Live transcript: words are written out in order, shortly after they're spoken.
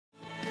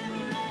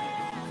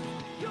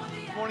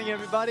morning,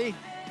 everybody.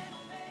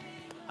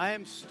 I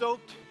am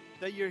stoked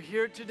that you're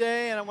here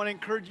today, and I want to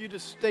encourage you to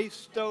stay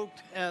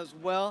stoked as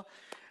well.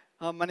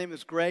 My name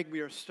is Gregg. We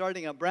are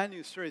starting a brand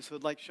new series, so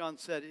like Sean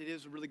said, it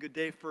is a really good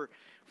day for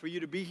you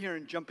to be here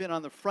and jump in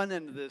on the front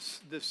end of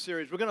this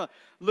series. We're going to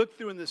look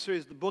through in this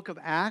series the book of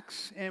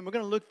Acts, and we're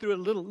going to look through it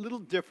a little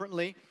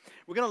differently.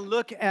 We're going to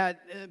look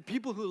at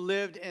people who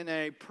lived in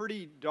a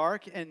pretty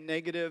dark and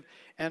negative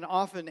and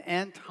often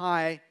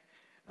anti-world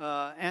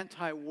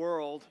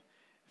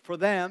for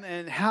them,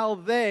 and how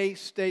they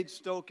stayed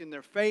stoked in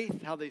their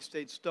faith, how they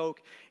stayed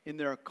stoked in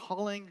their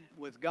calling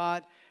with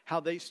God,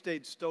 how they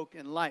stayed stoked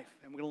in life.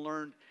 And we're going to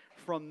learn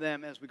from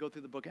them as we go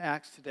through the book of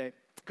Acts today.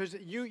 Because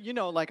you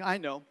know, like I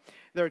know,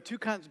 there are two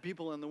kinds of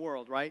people in the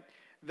world, right?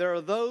 There are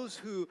those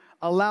who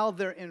allow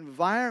their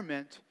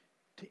environment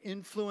to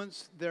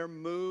influence their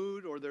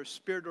mood or their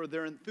spirit or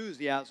their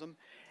enthusiasm.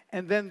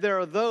 And then there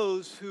are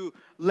those who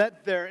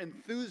let their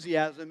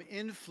enthusiasm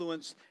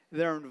influence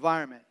their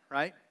environment,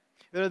 right?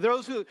 There are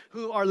those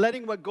who are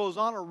letting what goes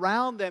on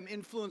around them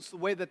influence the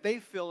way that they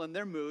feel in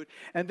their mood.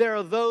 And there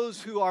are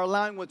those who are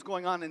allowing what's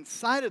going on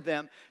inside of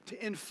them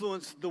to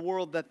influence the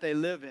world that they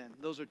live in.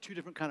 Those are two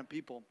different kind of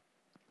people.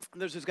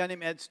 There's this guy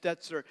named Ed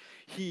Stetzer.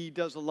 He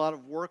does a lot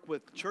of work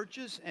with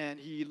churches, and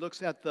he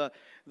looks at the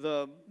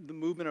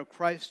movement of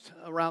Christ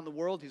around the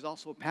world. He's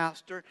also a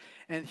pastor,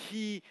 and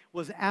he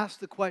was asked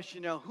the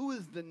question, who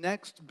is the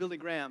next Billy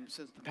Graham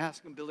since the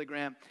passing of Billy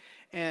Graham?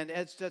 And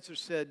Ed Stetzer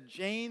said,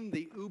 Jane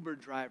the Uber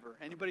driver.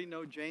 Anybody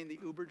know Jane the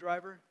Uber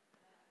driver?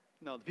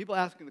 No, the people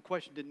asking the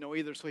question didn't know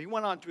either. So he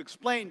went on to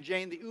explain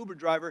Jane the Uber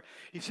driver.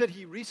 He said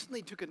he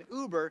recently took an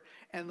Uber,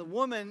 and the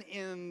woman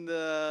in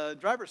the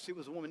driver's seat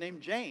was a woman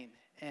named Jane.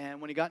 And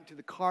when he got into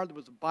the car, there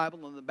was a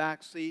Bible in the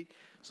back seat.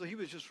 So he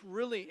was just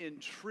really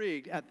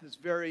intrigued at this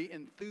very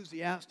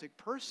enthusiastic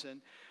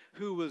person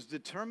who was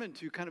determined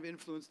to kind of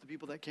influence the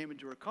people that came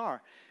into her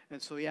car.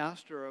 And so he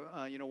asked her,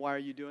 why are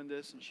you doing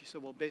this? And she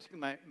said, well, basically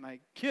my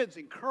kids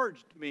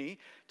encouraged me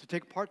to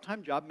take a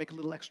part-time job, make a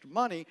little extra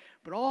money,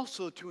 but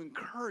also to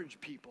encourage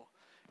people.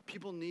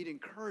 People need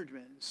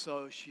encouragement.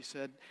 So she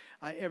said,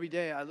 every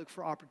day I look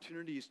for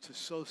opportunities to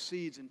sow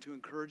seeds and to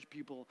encourage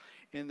people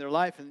in their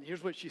life. And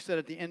here's what she said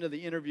at the end of the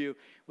interview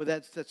with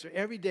Ed Stetzer.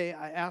 Every day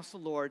I ask the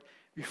Lord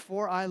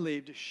before I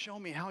leave to show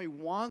me how he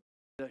wants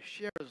to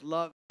share his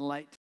love and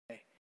light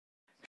today.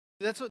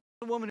 That's what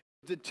the woman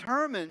is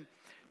determined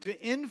to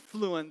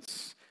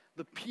influence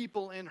the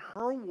people in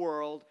her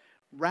world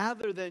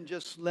rather than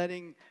just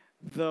letting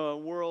the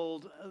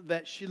world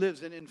that she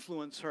lives in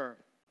influence her.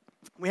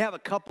 We have a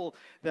couple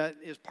that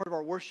is part of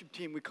our worship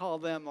team. We call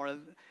them, or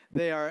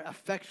they are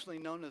affectionately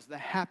known as the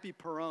Happy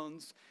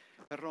Perrones,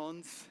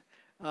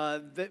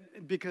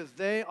 because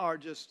they are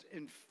just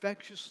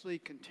infectiously,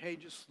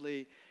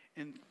 contagiously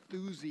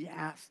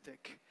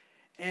enthusiastic.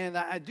 And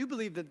I do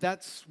believe that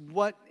that's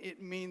what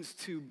it means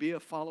to be a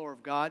follower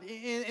of God.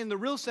 In the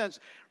real sense,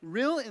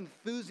 real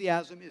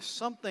enthusiasm is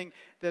something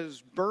that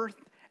is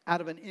birthed out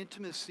of an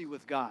intimacy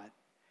with God.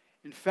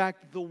 In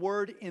fact, the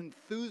word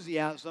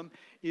enthusiasm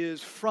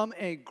is from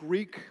a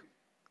Greek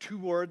two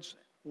words,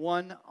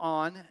 one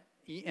on,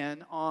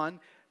 E-N, on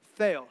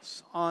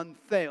theos,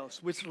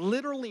 which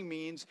literally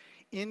means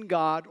in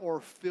God or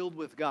filled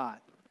with God.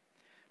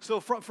 So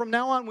from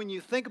now on, when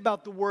you think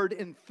about the word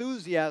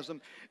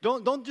enthusiasm,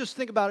 don't just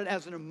think about it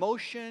as an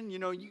emotion.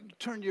 You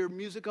turned your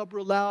music up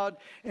real loud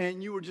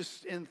and you were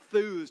just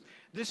enthused.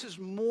 This is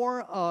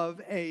more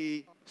of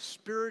a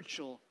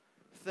spiritual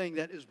thing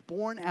that is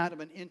born out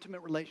of an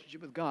intimate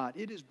relationship with God.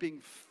 It is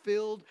being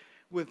filled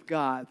with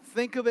God.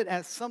 Think of it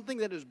as something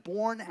that is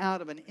born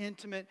out of an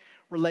intimate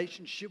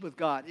relationship with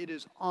God. It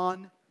is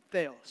on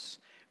theos,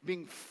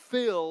 being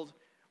filled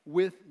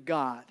with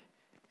God.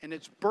 And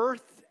it's birthed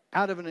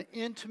out of an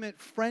intimate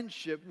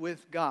friendship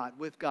with God.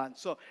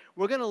 So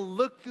we're going to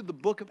look through the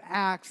book of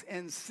Acts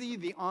and see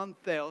the on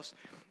theos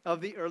of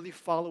the early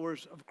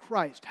followers of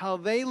Christ, how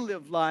they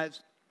lived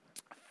lives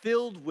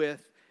filled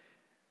with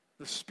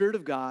the Spirit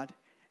of God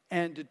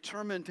and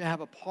determined to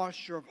have a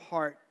posture of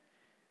heart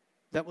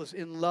that was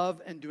in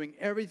love and doing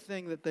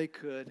everything that they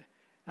could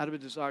out of a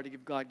desire to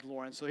give God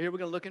glory. And so here we're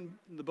going to look in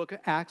the book of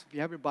Acts. If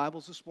you have your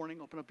Bibles this morning,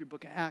 open up your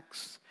book of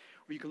Acts,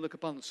 or you can look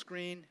up on the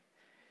screen.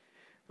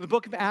 The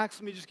book of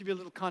Acts, let me just give you a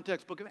little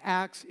context. The book of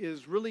Acts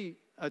is really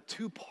a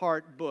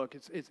two-part book.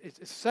 It's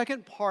a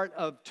second part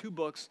of two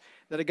books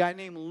that a guy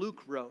named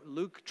Luke wrote.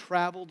 Luke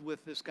traveled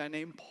with this guy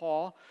named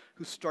Paul,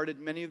 who started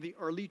many of the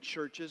early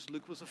churches.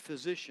 Luke was a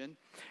physician.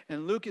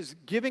 And Luke is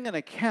giving an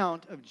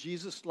account of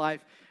Jesus'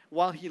 life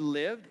while he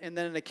lived, and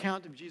then an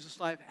account of Jesus'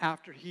 life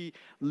after he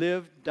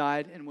lived,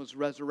 died, and was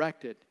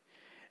resurrected.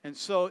 And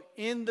so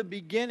in the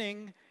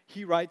beginning,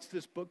 he writes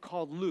this book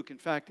called Luke. In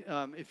fact,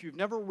 if you've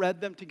never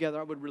read them together,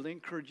 I would really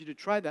encourage you to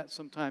try that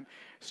sometime.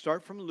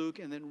 Start from Luke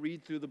and then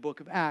read through the book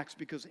of Acts,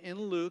 because in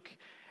Luke,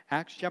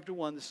 Acts chapter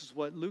 1, this is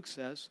what Luke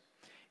says.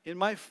 In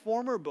my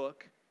former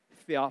book,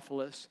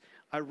 Theophilus,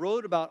 I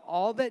wrote about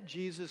all that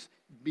Jesus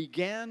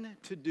began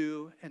to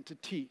do and to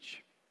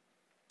teach.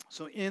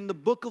 So in the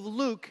book of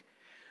Luke,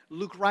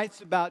 Luke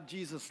writes about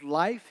Jesus'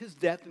 life, his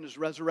death, and his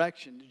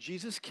resurrection.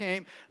 Jesus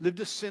came, lived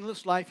a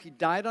sinless life. He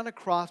died on a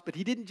cross, but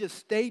he didn't just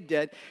stay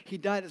dead. He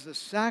died as a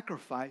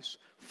sacrifice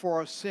for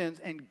our sins,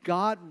 and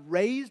God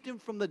raised him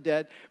from the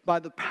dead by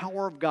the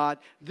power of God.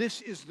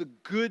 This is the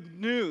good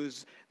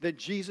news that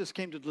Jesus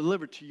came to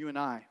deliver to you and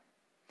I.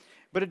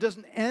 But it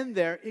doesn't end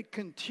there, it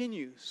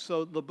continues.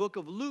 So the book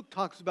of Luke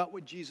talks about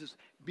what Jesus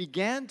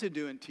began to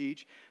do and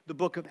teach. The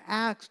book of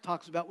Acts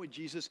talks about what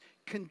Jesus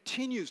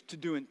continues to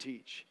do and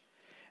teach.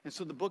 And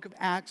so the book of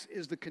Acts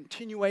is the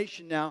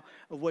continuation now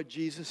of what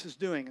Jesus is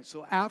doing. And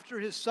so after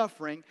his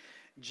suffering,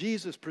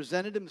 Jesus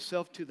presented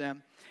himself to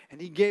them, and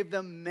he gave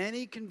them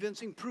many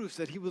convincing proofs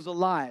that he was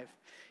alive.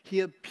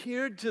 He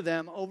appeared to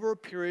them over a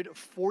period of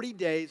 40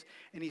 days,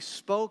 and he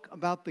spoke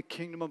about the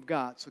kingdom of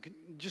God. So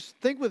just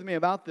think with me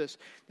about this.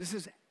 This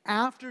is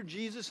after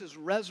Jesus is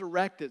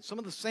resurrected. Some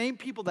of the same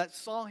people that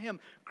saw him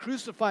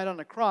crucified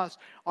on a cross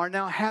are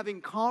now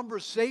having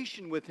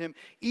conversation with him,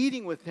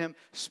 eating with him,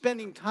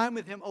 spending time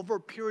with him over a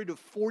period of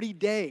 40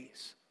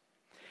 days.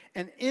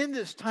 And in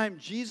this time,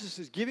 Jesus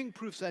is giving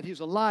proofs that he's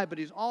alive, but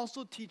he's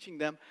also teaching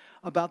them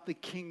about the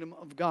kingdom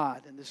of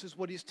God. And this is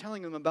what he's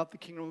telling them about the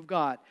kingdom of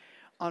God.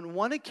 On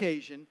one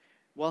occasion,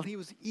 while he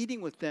was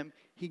eating with them,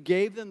 he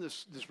gave them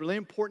this really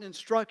important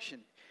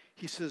instruction.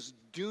 He says,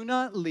 do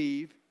not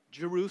leave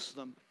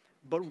Jerusalem,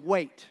 but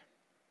wait.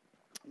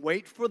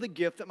 Wait for the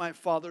gift that my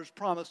Father has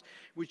promised,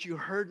 which you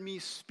heard me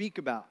speak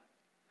about.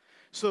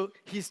 So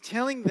he's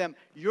telling them,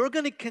 you're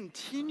going to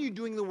continue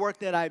doing the work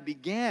that I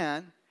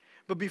began,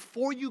 but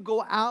before you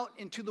go out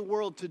into the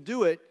world to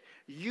do it,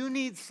 you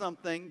need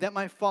something that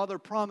my Father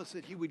promised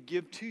that he would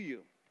give to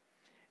you.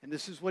 And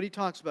this is what he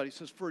talks about. He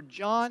says, for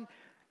John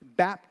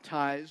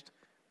baptized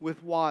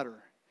with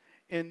water.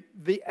 And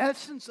the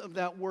essence of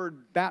that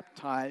word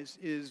baptize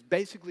is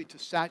basically to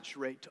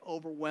saturate, to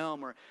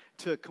overwhelm, or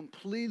to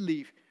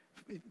completely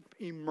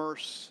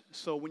immerse.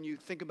 So when you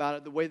think about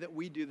it, the way that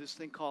we do this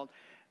thing called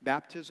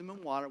baptism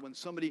in water, when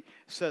somebody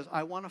says,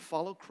 I want to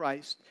follow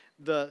Christ,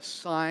 the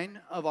sign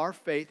of our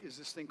faith is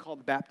this thing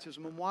called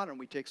baptism in water. And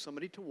we take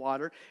somebody to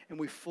water and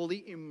we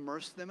fully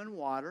immerse them in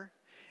water.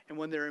 And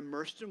when they're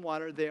immersed in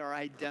water, they are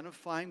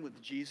identifying with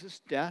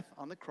Jesus' death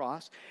on the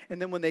cross. And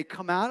then when they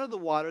come out of the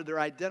water, they're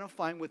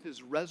identifying with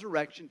his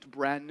resurrection to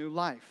brand new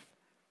life.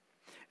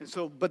 And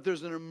so, but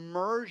there's an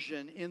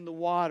immersion in the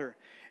water.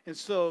 And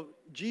so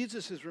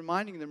Jesus is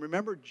reminding them,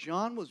 remember,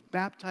 John was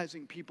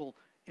baptizing people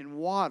in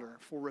water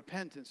for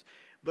repentance.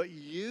 But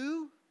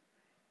you,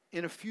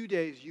 in a few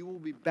days, you will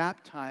be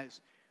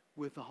baptized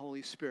with the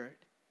Holy Spirit.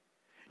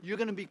 You're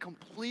going to be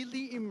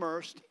completely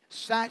immersed,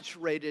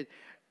 saturated,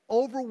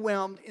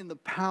 overwhelmed in the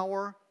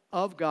power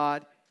of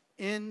God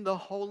in the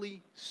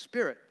Holy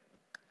Spirit.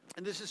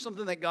 And this is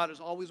something that God has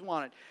always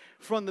wanted.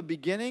 From the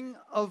beginning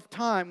of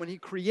time, when he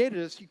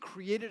created us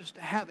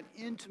to have an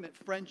intimate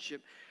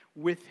friendship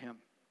with him.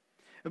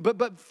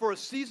 But for a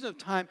season of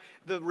time,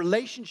 the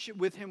relationship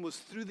with him was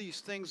through these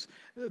things,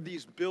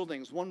 these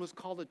buildings. One was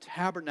called a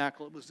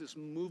tabernacle. It was this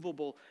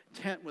movable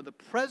tent where the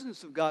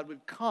presence of God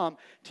would come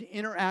to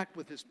interact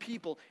with his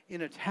people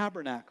in a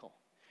tabernacle.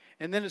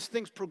 And then as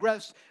things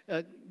progressed,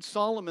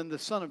 Solomon, the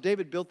son of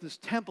David, built this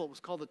temple. It was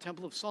called the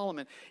Temple of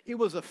Solomon. It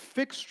was a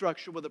fixed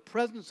structure where the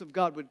presence of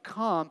God would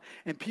come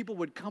and people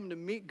would come to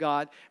meet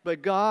God.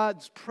 But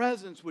God's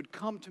presence would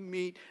come to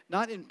meet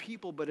not in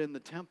people but in the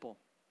temple.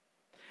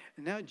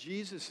 And now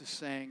Jesus is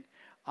saying,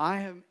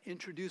 I am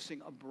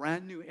introducing a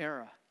brand new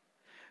era.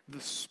 The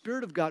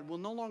Spirit of God will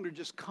no longer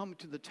just come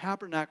to the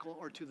tabernacle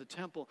or to the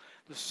temple.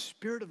 The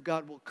Spirit of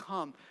God will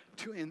come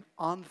to an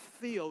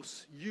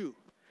antheos you.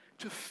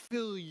 To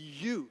fill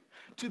you,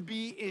 to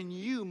be in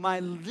you,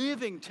 my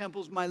living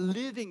temples, my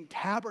living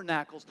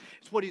tabernacles.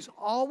 It's what he's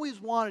always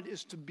wanted,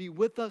 is to be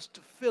with us, to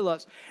fill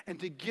us, and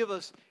to give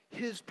us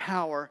his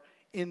power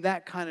in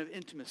that kind of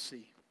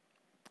intimacy.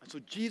 And so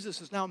Jesus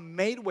has now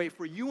made way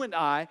for you and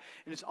I,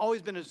 and it's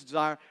always been his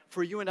desire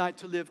for you and I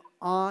to live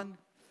on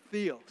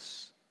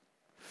theos,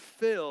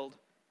 filled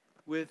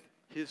with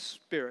his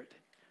Spirit,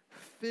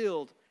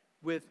 filled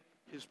with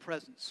his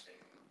presence.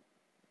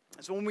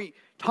 So when we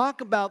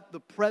talk about the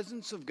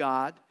presence of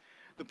God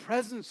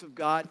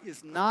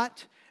is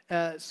not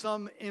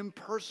some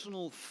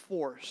impersonal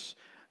force.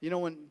 You know,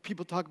 when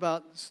people talk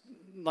about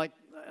like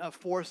a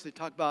force, they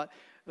talk about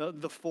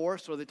the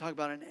force, or they talk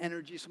about an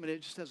energy, somebody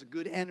that just has a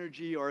good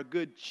energy or a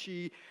good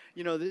chi.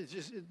 You know,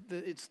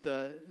 it's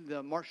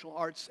the martial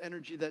arts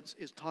energy that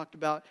is talked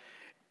about.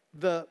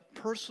 The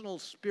personal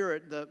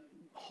spirit, the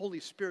Holy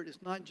Spirit, is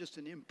not just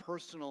an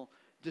impersonal,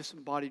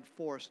 disembodied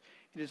force.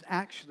 It is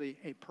actually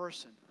a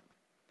person.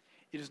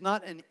 It is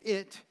not an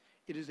it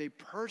is a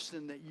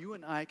person that you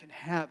and I can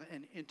have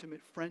an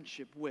intimate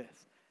friendship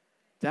with.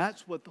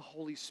 That's what the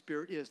Holy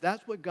Spirit is.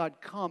 That's what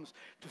God comes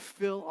to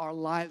fill our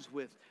lives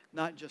with,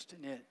 not just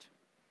an it.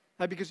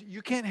 Now, because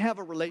you can't have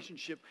a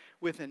relationship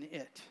with an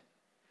it.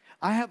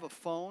 I have a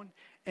phone,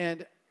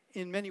 and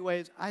in many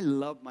ways, I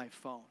love my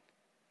phone,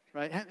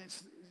 right?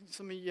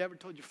 Some of you ever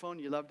told your phone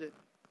you loved it?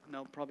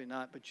 No, probably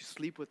not, but you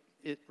sleep with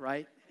it,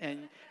 right?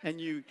 And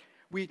you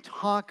We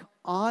talk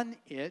on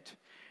it,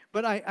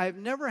 but I've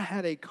never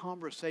had a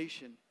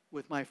conversation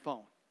with my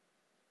phone.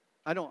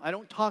 I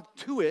don't talk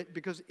to it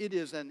because it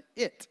is an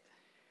it.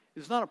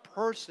 It's not a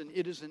person,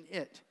 it is an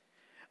it.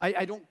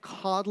 I don't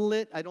coddle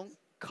it. I don't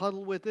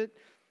cuddle with it.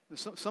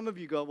 Some of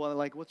you go, well,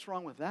 like, what's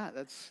wrong with that?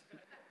 That's,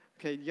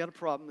 okay, you got a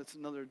problem. That's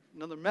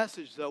another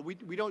message, though.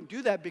 We don't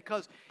do that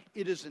because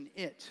it is an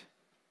it.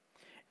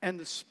 And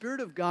the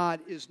Spirit of God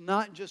is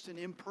not just an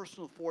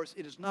impersonal force.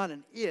 It is not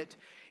an it.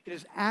 It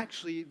is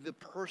actually the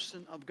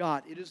person of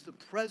God. It is the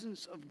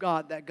presence of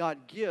God that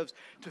God gives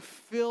to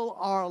fill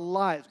our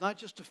lives, not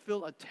just to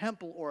fill a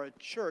temple or a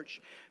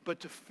church, but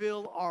to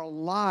fill our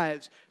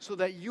lives so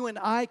that you and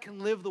I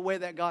can live the way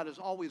that God has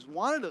always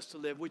wanted us to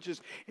live, which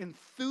is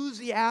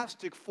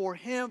enthusiastic for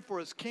Him, for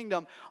His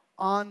kingdom,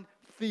 on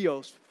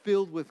theos,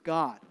 filled with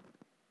God.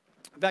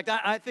 In fact,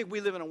 I think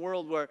we live in a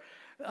world where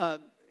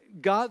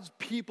God's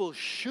people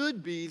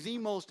should be the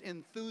most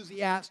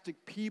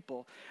enthusiastic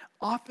people.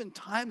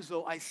 Oftentimes,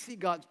 though, I see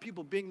God's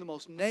people being the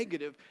most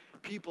negative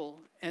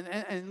people.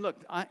 And look,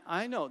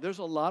 I know there's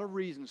a lot of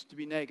reasons to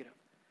be negative,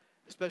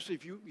 especially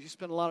if you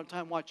spend a lot of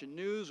time watching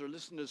news or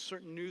listening to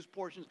certain news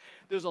portions.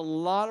 There's a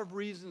lot of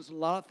reasons, a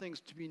lot of things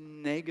to be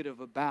negative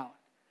about.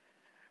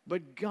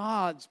 But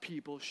God's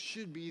people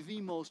should be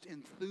the most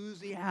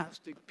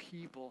enthusiastic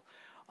people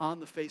on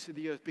the face of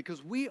the earth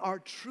because we are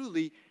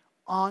truly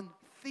on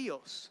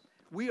theos.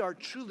 We are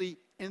truly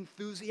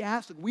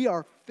enthusiastic. We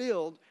are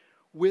filled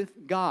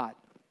with God.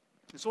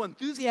 And so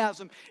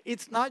enthusiasm,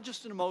 it's not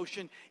just an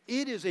emotion.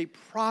 It is a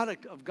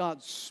product of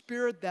God's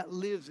Spirit that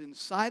lives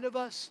inside of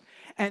us,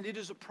 and it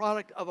is a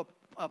product of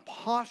a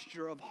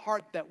posture of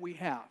heart that we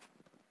have.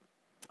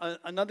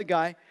 Another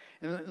guy,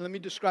 and let me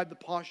describe the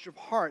posture of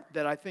heart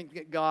that I think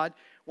that God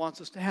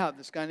wants us to have.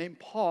 This guy named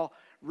Paul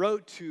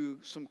wrote to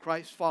some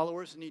Christ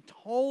followers, and he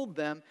told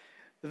them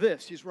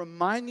this. He's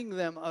reminding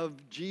them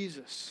of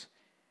Jesus.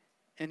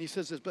 And he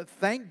says this, but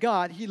thank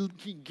God he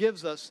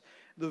gives us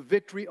the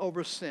victory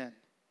over sin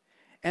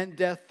and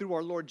death through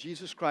our Lord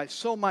Jesus Christ.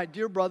 So, my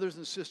dear brothers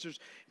and sisters,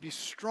 be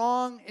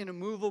strong and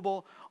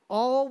immovable.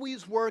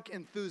 Always work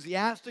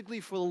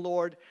enthusiastically for the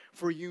Lord,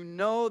 for you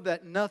know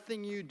that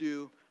nothing you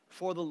do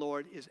for the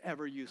Lord is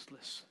ever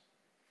useless.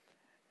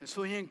 And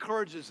so he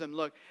encourages them,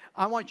 look,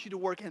 I want you to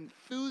work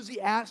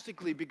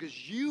enthusiastically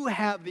because you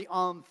have the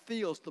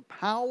theos, the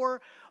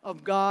power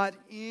of God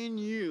in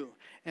you.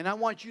 And I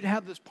want you to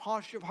have this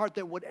posture of heart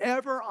that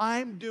whatever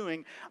I'm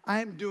doing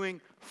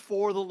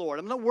for the Lord.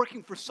 I'm not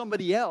working for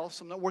somebody else.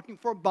 I'm not working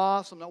for a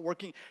boss. I'm not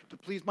working to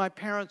please my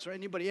parents or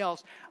anybody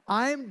else.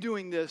 I'm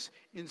doing this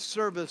in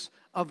service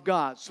of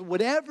God. So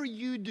whatever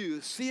you do,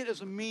 see it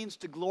as a means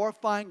to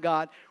glorifying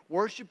God,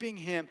 worshiping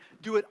Him.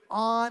 Do it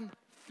on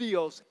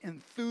theos,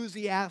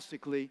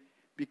 enthusiastically,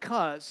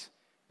 because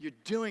you're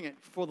doing it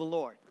for the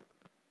Lord.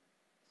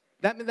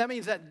 That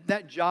means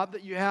that job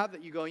that you have,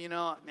 that you go, you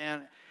know,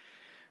 man,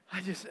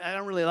 I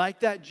don't really like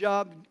that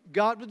job.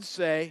 God would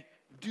say,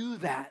 do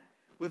that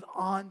with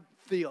on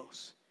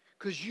theos,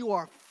 because you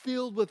are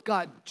filled with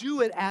God.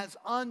 Do it as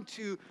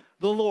unto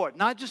the Lord.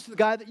 Not just the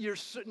guy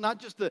not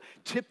just the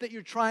tip that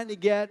you're trying to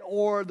get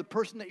or the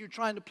person that you're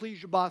trying to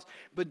please your boss,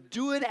 but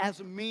do it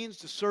as a means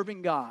to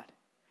serving God.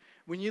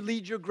 When you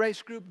lead your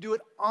grace group, do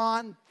it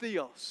on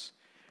theos.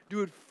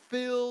 Do it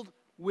filled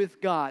with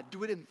God.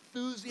 Do it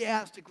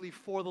enthusiastically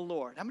for the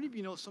Lord. How many of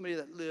you know somebody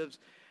that lives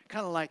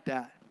kind of like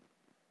that?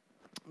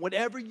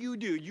 Whatever you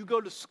do, you go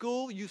to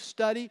school, you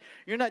study.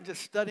 You're not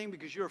just studying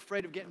because you're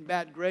afraid of getting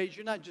bad grades.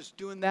 You're not just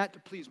doing that to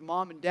please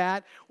mom and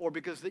dad or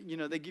because they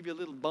give you a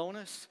little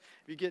bonus.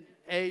 If you get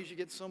A's, you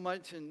get so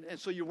much, and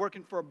so you're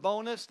working for a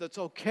bonus. That's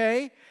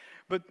okay.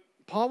 But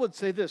Paul would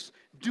say this,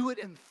 do it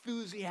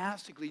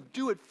enthusiastically,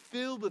 do it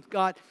filled with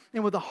God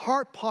and with a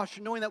heart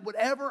posture, knowing that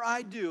whatever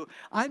I do,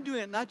 I'm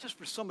doing it not just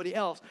for somebody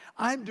else,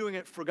 I'm doing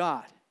it for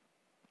God.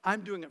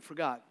 I'm doing it for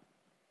God.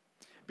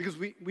 Because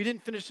we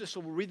didn't finish this, so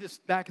we'll read this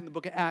back in the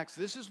book of Acts.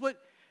 This is what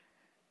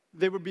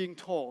they were being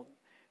told.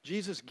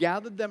 Jesus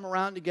gathered them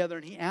around together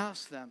and he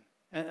asked them,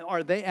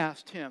 or they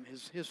asked him,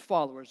 his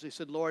followers, they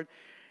said, Lord,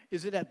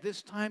 is it at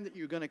this time that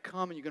you're going to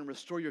come and you're going to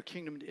restore your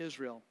kingdom to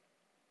Israel?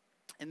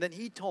 And then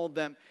he told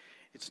them,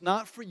 it's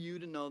not for you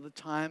to know the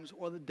times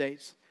or the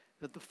dates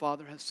that the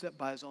Father has set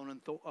by his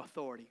own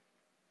authority.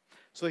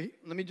 So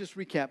let me just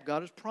recap.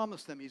 God has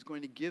promised them he's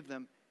going to give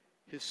them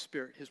his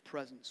Spirit, his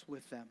presence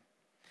with them.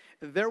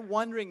 They're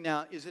wondering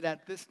now, is it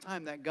at this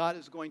time that God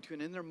is going to,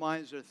 and in their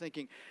minds they're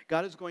thinking,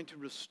 God is going to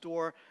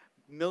restore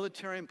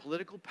military and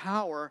political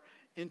power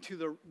into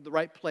the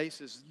right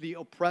places. The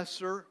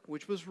oppressor,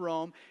 which was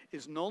Rome,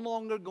 is no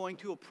longer going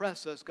to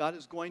oppress us. God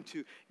is going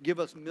to give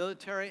us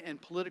military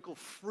and political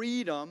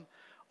freedom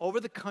over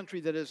the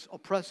country that is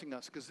oppressing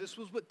us, because this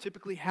was what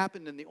typically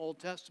happened in the Old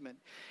Testament.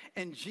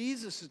 And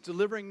Jesus is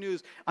delivering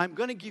news, I'm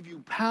going to give you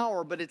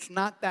power, but it's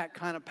not that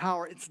kind of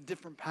power. It's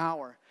different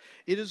power.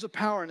 It is a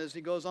power, and as he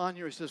goes on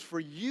here, he says,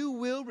 for you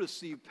will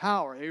receive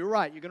power. You're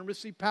right, you're going to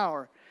receive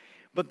power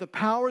But the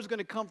power is going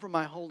to come from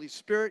my Holy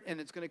Spirit, and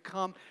it's going to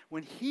come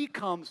when He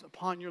comes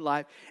upon your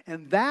life.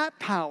 And that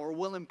power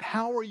will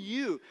empower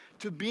you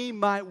to be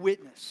my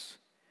witness.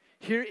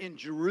 Here in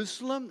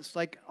Jerusalem, it's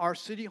like our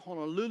city,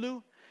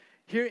 Honolulu.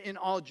 Here in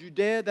all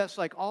Judea, that's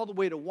like all the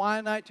way to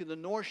Waianae, to the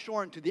North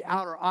Shore, and to the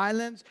outer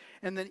islands,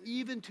 and then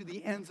even to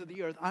the ends of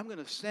the earth. I'm going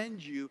to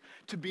send you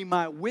to be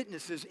my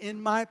witnesses in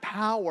my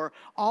power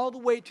all the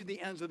way to the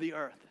ends of the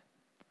earth.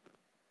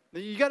 Now,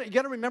 you got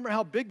to remember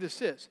how big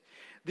this is.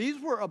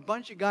 These were a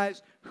bunch of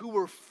guys who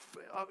were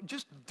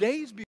just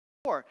days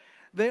before,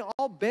 they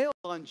all bailed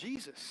on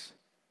Jesus.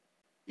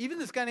 Even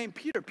this guy named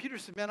Peter. Peter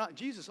said, man,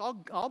 Jesus,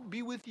 I'll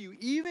be with you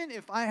even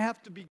if I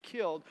have to be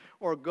killed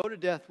or go to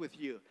death with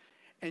you.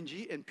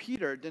 And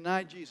Peter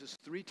denied Jesus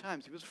 3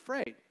 times. He was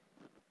afraid.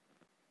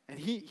 And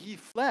he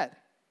fled.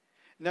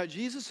 Now,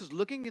 Jesus is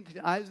looking into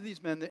the eyes of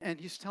these men, and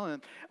He's telling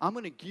them, I'm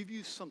going to give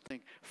you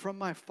something from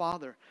my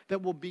Father that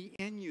will be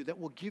in you, that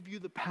will give you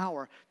the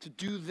power to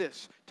do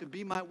this, to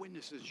be my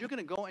witnesses. You're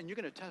going to go and you're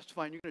going to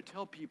testify, and you're going to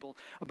tell people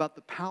about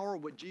the power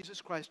of what Jesus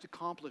Christ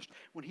accomplished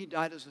when He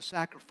died as a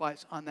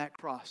sacrifice on that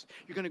cross.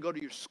 You're going to go to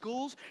your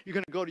schools. You're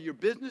going to go to your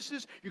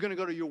businesses. You're going to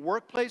go to your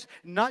workplace,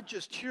 not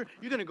just here.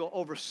 You're going to go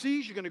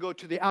overseas. You're going to go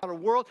to the outer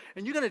world,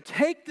 and you're going to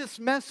take this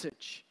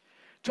message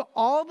to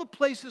all the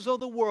places of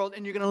the world,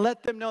 and you're going to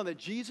let them know that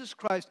Jesus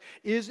Christ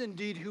is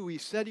indeed who He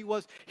said He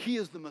was. He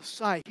is the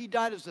Messiah. He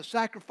died as a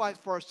sacrifice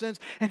for our sins,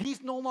 and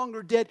He's no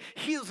longer dead.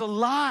 He is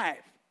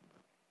alive.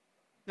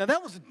 Now,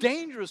 that was a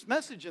dangerous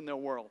message in their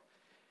world,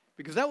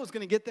 because that was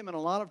going to get them in a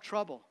lot of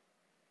trouble.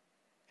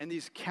 And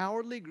these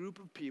cowardly group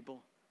of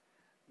people,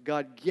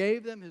 God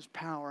gave them His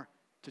power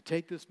to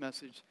take this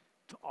message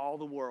to all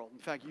the world. In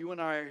fact, you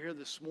and I are here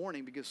this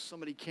morning because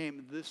somebody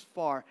came this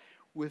far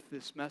with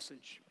this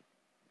message.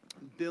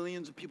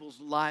 Billions of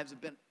people's lives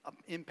have been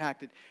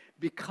impacted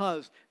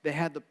because they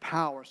had the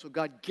power. So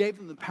God gave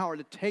them the power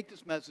to take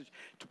this message,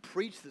 to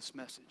preach this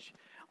message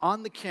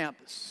on the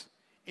campus,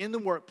 in the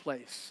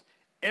workplace,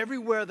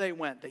 everywhere they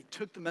went. They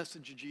took the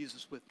message of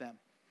Jesus with them.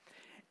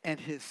 And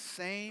His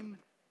same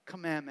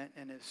commandment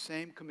and His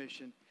same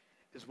commission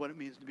is what it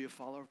means to be a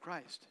follower of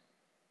Christ.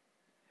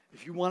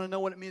 If you want to know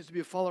what it means to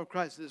be a follower of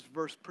Christ, this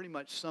verse pretty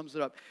much sums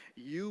it up.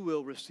 You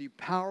will receive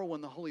power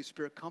when the Holy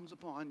Spirit comes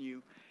upon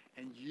you,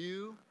 and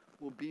you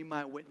will be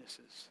my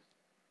witnesses.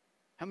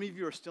 How many of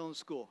you are still in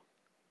school?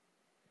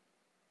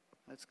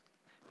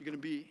 You're going to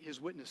be His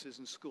witnesses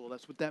in school.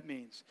 That's what that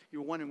means.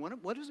 You're wondering,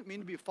 what does it mean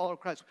to be a follower of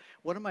Christ?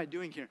 What am I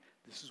doing here?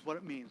 This is what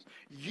it means.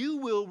 You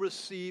will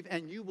receive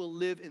and you will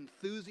live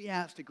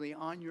enthusiastically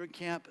on your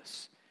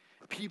campus.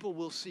 People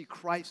will see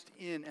Christ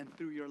in and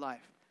through your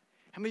life.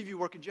 How many of you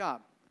work a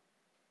job?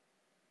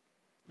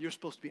 You're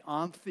supposed to be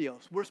on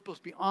theos. We're supposed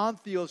to be on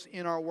theos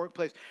in our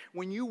workplace.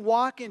 When you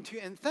walk into,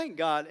 and thank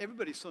God,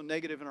 everybody's so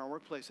negative in our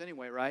workplace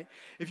anyway, right?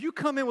 If you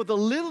come in with a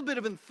little bit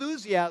of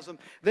enthusiasm,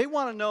 they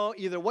want to know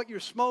either what you're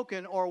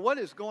smoking or what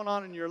is going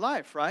on in your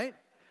life, right?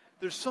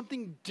 There's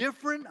something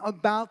different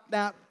about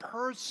that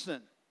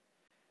person.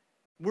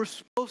 We're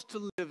supposed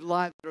to live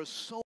lives that are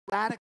so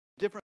radically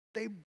different.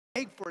 They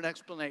beg for an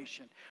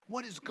explanation.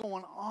 What is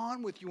going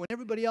on with you when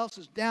everybody else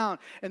is down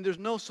and there's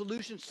no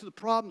solutions to the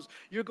problems?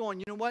 You're going,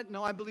 you know what?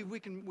 No, I believe we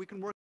can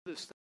work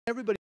this thing.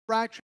 Everybody's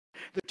fractured.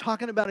 They're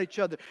talking about each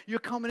other. You're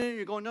coming in and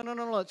you're going, no,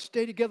 let's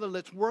stay together.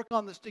 Let's work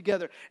on this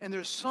together. And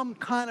there's some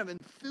kind of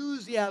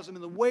enthusiasm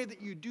in the way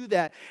that you do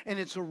that. And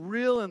it's a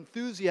real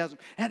enthusiasm.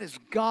 That is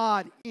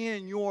God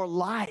in your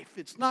life.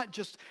 It's not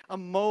just a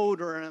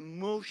mode or an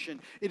emotion.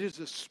 It is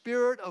the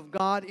Spirit of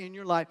God in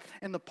your life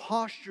and the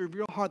posture of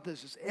your heart.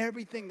 This is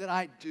everything that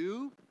I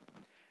do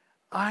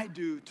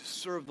to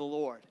serve the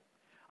Lord.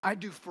 I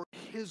do for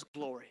His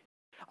glory.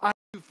 I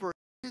do for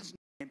His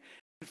name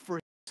and for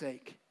His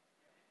sake.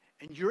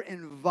 And your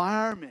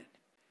environment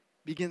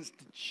begins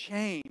to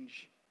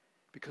change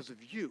because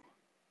of you.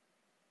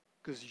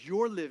 Because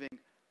you're living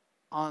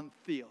on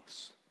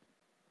theos.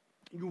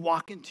 You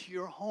walk into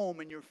your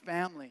home and your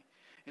family,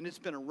 and it's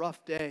been a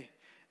rough day.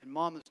 And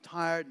mom is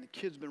tired, and the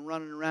kids been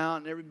running around,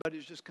 and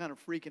everybody's just kind of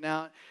freaking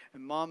out.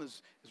 And mom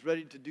is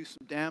ready to do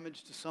some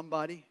damage to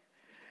somebody.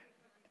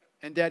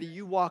 And daddy,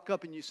 you walk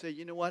up and you say,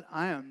 you know what?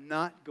 I am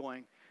not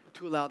going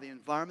to allow the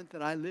environment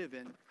that I live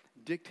in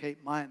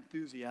dictate my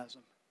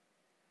enthusiasm.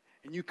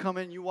 And you come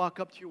in, you walk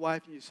up to your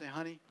wife and you say,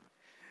 honey,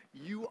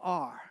 you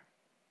are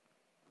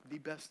the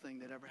best thing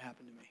that ever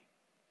happened to me.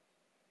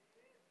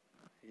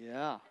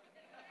 Yeah.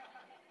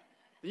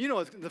 You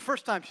know, the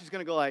first time she's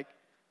going to go like,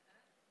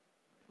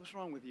 what's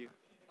wrong with you?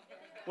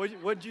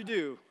 What'd you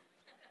do?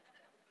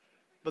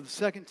 But the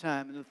second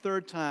time and the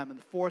third time and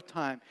the fourth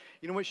time,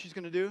 you know what she's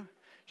going to do?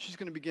 She's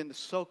going to begin to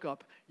soak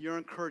up your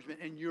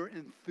encouragement and your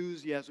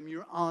enthusiasm.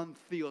 You're on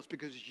theos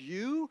because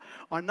you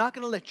are not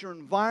going to let your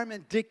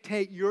environment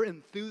dictate your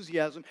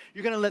enthusiasm.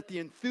 You're going to let the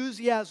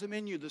enthusiasm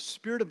in you, the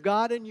Spirit of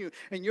God in you,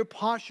 and your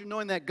posture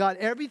knowing that, God,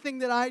 everything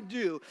that I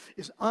do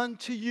is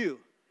unto you.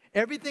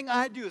 Everything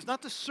I do is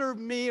not to serve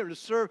me or to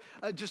serve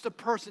just a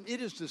person. It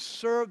is to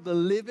serve the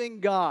living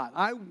God.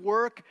 I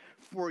work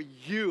for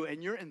you,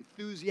 and your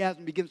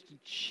enthusiasm begins to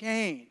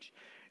change.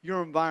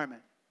 your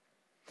environment.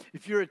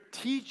 If you're a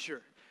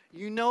teacher,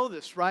 you know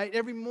this, right?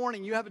 Every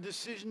morning you have a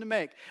decision to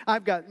make.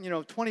 I've got,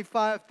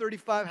 25,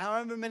 35,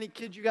 however many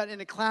kids you got in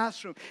a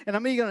classroom. And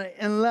I'm either going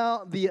to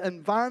allow the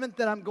environment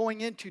that I'm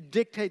going into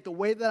dictate the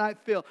way that I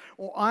feel,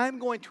 or I'm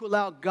going to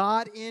allow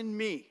God in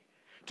me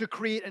to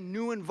create a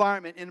new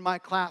environment in my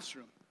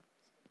classroom.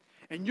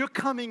 And you're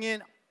coming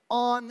in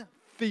on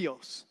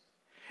theos.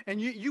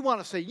 And you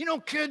want to say,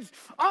 kids,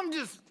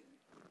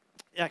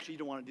 actually, you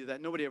don't want to do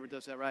that. Nobody ever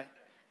does that, right?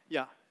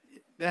 Yeah.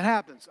 That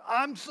happens.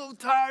 I'm so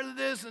tired of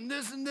this and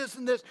this and this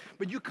and this.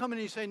 But you come in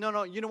and you say,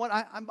 no, you know what?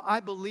 I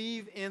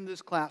believe in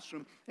this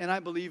classroom and I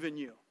believe in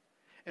you.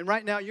 And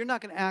right now, you're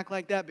not going to act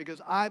like that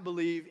because I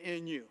believe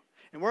in you.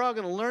 And we're all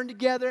going to learn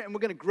together and we're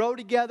going to grow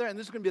together and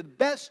this is going to be the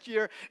best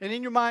year. And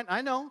in your mind,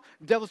 I know,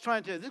 the devil's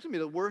trying to tell you, this is going to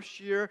be the worst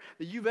year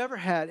that you've ever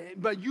had.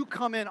 But you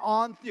come in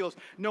on theos.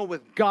 No,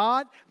 with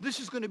God, this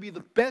is going to be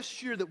the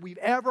best year that we've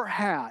ever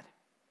had.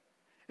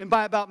 And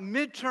by about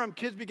midterm,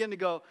 kids begin to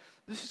go,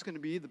 this is going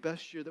to be the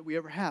best year that we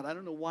ever had. I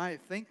don't know why I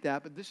think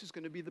that, but this is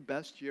going to be the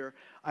best year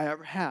I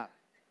ever had.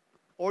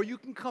 Or you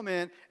can come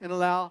in and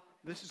allow,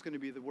 this is going to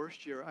be the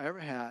worst year I ever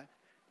had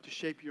to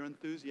shape your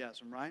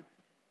enthusiasm, right?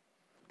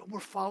 But we're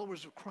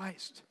followers of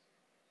Christ.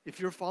 If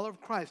you're a follower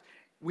of Christ,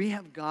 we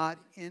have God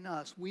in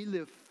us. We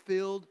live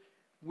filled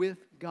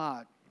with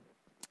God.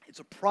 It's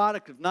a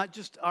product of not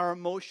just our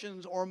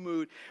emotions or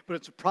mood, but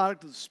it's a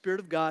product of the Spirit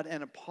of God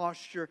and a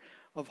posture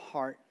of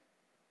heart.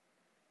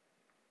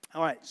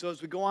 All right, so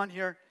as we go on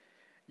here,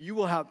 you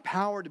will have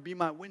power to be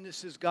my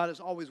witnesses. God has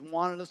always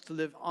wanted us to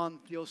live on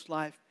theos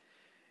life.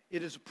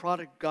 It is a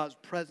product of God's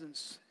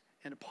presence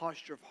and a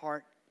posture of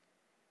heart.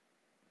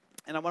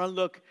 And I want to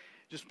look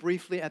just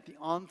briefly at the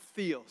on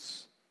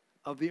theos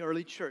of the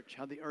early church,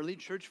 how the early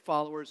church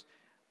followers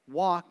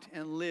walked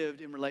and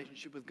lived in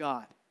relationship with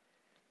God,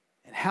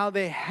 and how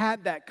they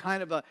had that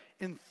kind of a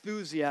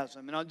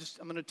enthusiasm. And I'm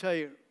going to tell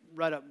you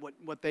right up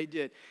what they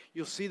did.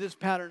 You'll see this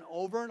pattern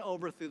over and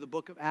over through the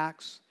book of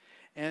Acts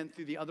and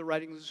through the other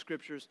writings of the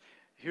Scriptures.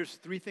 Here's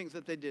three things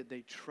that they did.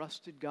 They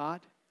trusted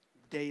God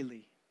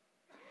daily.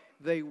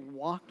 They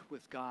walked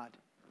with God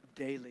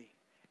daily.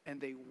 And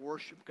they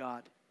worshiped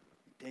God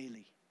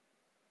daily.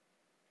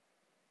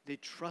 They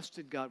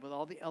trusted God with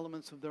all the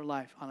elements of their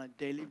life on a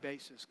daily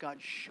basis. God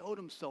showed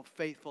himself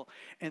faithful,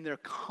 and their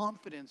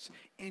confidence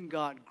in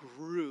God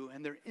grew,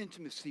 and their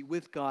intimacy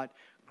with God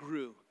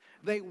grew.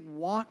 They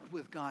walked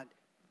with God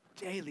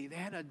daily. They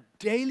had a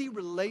daily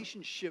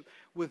relationship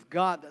with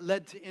God that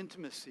led to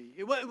intimacy.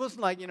 It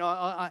wasn't like,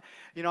 I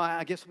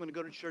guess I'm going to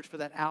go to church for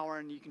that hour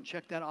and you can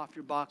check that off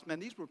your box. Man,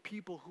 these were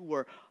people who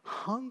were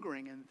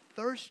hungering and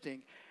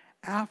thirsting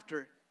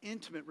after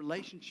intimate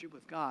relationship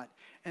with God.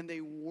 And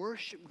they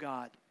worshiped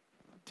God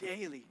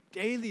daily.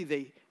 Daily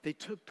they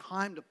took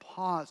time to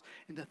pause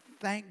and to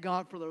thank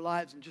God for their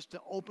lives and just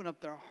to open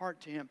up their heart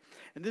to him.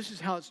 And this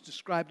is how it's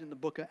described in the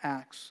book of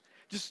Acts.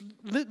 Just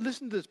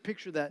listen to this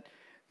picture that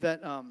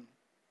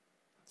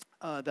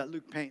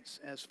Luke paints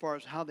as far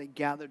as how they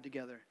gathered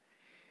together.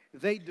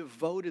 They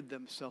devoted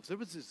themselves. There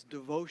was this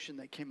devotion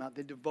that came out.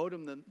 They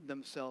devoted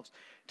themselves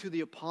to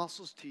the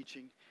apostles'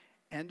 teaching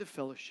and to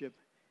fellowship,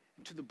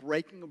 and to the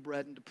breaking of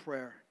bread and to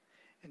prayer.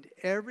 And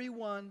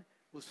everyone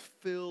was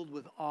filled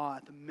with awe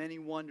at the many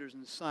wonders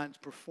and signs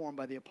performed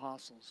by the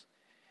apostles.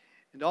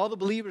 And all the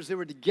believers, they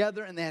were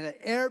together and they had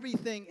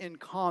everything in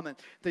common.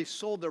 They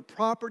sold their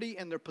property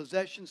and their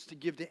possessions to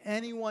give to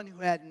anyone who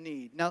had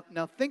need.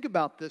 Now think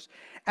about this.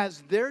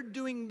 As they're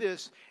doing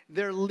this,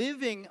 they're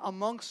living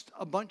amongst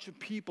a bunch of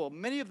people,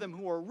 many of them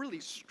who are really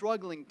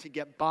struggling to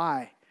get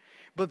by.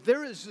 But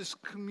there is this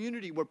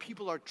community where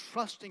people are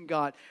trusting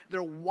God.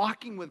 They're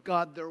walking with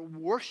God. They're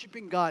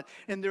worshiping God.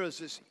 And there is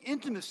this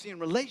intimacy and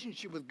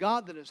relationship with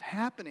God that is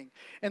happening.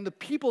 And the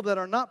people that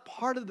are not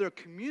part of their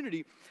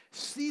community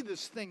see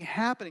this thing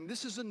happening.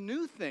 This is a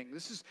new thing.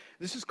 This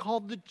is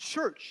called the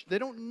church. They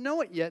don't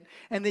know it yet.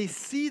 And they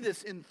see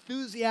this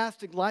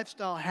enthusiastic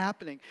lifestyle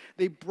happening.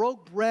 They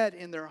broke bread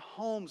in their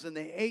homes and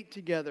they ate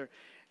together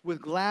with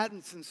glad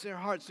and sincere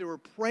hearts. They were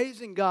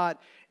praising God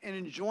and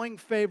enjoying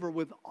favor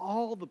with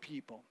all the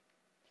people.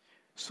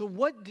 So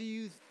what do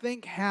you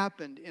think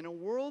happened in a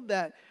world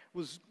that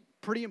was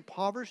pretty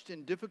impoverished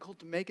and difficult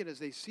to make it, as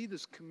they see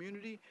this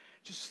community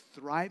just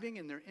thriving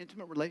in their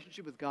intimate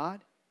relationship with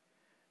God?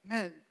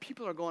 Man,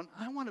 people are going,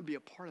 I want to be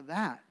a part of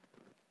that.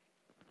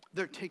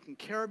 They're taking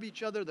care of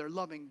each other. They're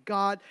loving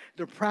God.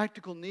 Their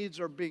practical needs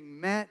are being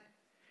met.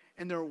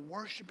 And they're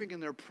worshiping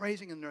and they're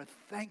praising and they're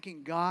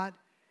thanking God.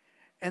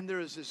 And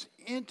there is this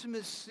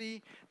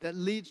intimacy that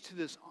leads to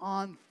this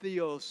on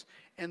theos.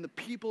 And the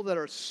people that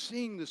are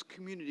seeing this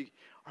community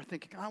are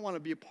thinking, I want to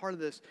be a part of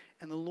this.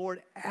 And the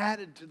Lord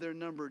added to their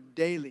number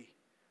daily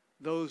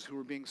those who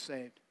were being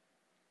saved.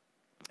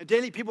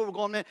 Daily people were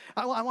going, man,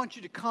 I want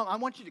you to come. I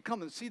want you to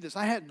come and see this.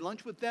 I had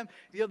lunch with them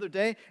the other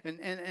day, and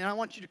I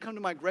want you to come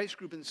to my grace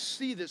group and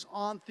see this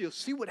on Theo.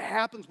 See what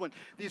happens when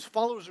these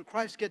followers of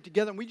Christ get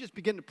together, and we just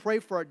begin to pray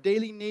for our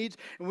daily needs,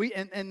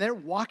 and they're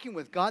walking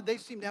with God. They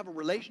seem to have a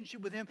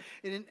relationship with Him,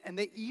 and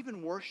they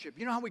even worship.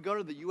 You know how we go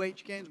to the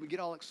UH games, we get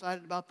all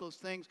excited about those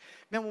things?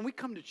 Man, when we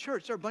come to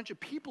church, there are a bunch of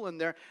people in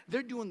there.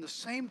 They're doing the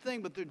same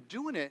thing, but they're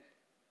doing it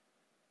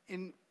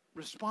in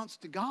response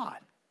to God.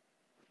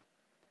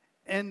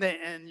 And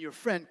your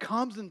friend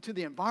comes into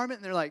the environment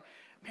and they're like,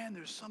 man,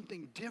 there's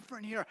something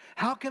different here.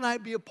 How can I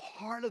be a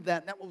part of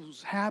that? And that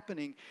was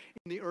happening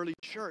in the early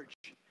church.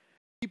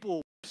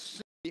 People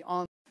see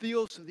the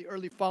theos of the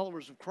early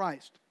followers of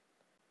Christ.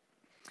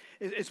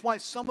 It's why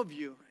some of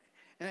you,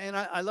 and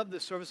I love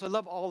this service. I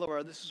love all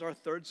of this is our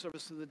third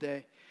service of the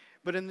day.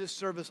 But in this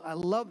service, I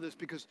love this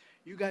because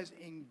you guys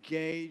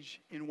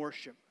engage in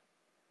worship.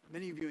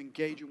 Many of you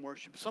engage in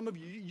worship. Some of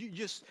you,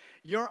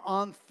 you're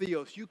on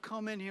Theos. You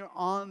come in here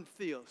on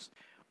Theos.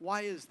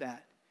 Why is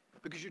that?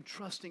 Because you're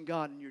trusting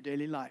God in your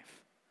daily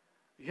life.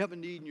 You have a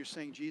need and you're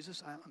saying,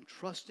 Jesus, I'm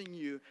trusting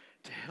you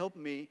to help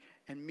me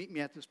and meet me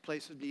at this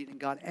place of need. And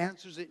God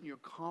answers it and your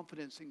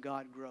confidence in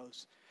God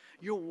grows.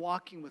 You're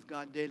walking with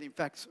God daily. In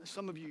fact,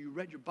 some of you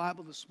read your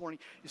Bible this morning.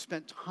 You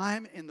spent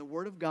time in the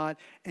Word of God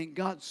and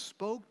God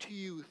spoke to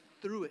you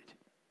through it.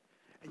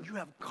 And you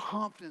have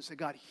confidence that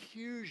God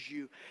hears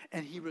you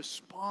and He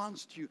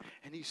responds to you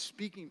and He's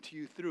speaking to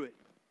you through it.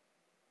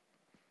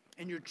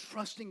 And you're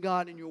trusting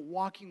God and you're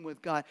walking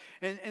with God.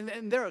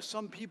 And there are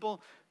some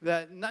people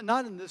that,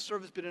 not in this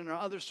service, but in our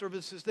other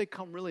services, they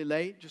come really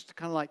late just to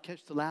kind of like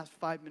catch the last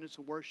 5 minutes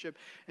of worship.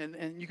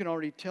 And you can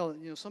already tell,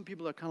 some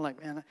people are kind of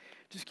like, man, I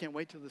just can't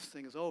wait till this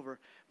thing is over.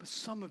 But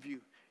some of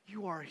you,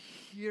 you are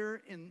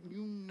here and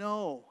you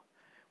know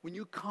when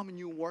you come and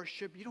you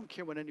worship, you don't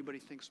care what anybody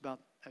thinks about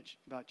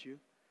you.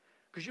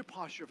 Because your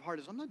posture of heart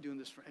is, I'm not doing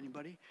this for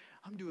anybody.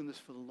 I'm doing this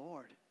for the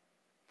Lord.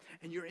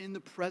 And you're in the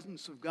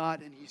presence of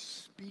God and He's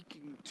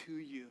speaking to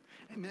you.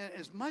 And man,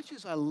 as much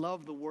as I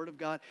love the Word of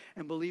God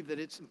and believe that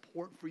it's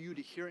important for you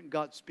to hear it and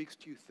God speaks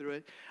to you through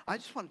it, I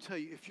just want to tell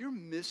you, if you're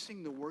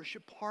missing the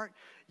worship part,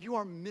 you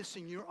are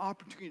missing your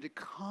opportunity to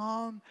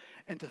come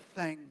and to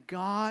thank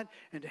God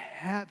and to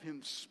have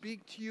Him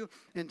speak to you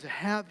and to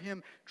have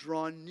Him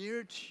draw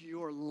near to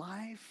your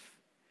life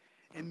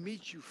and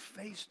meet you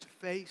face to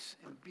face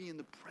and be in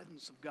the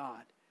presence of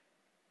God.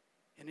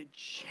 And it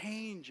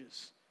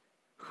changes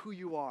who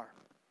you are.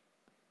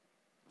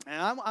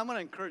 And I'm going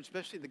to encourage,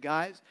 especially the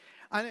guys.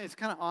 I know it's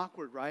kind of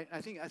awkward, right?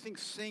 I think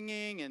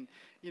singing and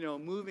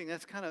moving.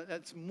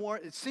 That's more.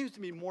 It seems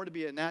to me more to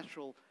be a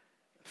natural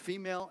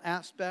female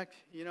aspect.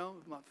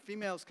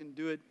 Females can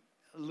do it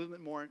a little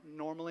bit more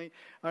normally.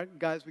 Our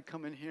guys, we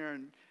come in here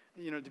and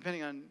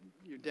depending on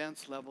your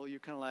dance level, you're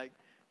kind of like,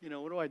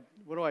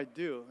 what do I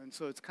do? And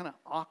so it's kind of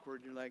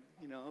awkward. You're like,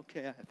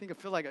 okay, I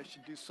feel like I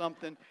should do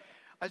something.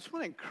 I just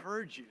want to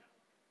encourage you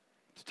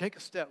to take a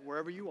step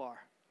wherever you are,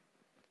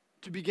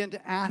 to begin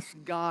to ask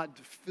God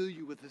to fill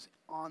you with His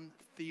on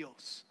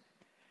Theos.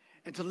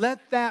 And to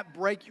let that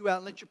break you out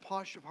and let your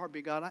posture of heart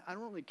be, God, I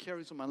don't really care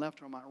who's on my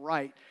left or on my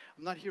right.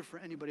 I'm not here for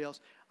anybody else.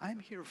 I'm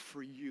here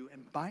for you.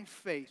 And by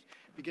faith,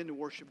 begin to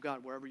worship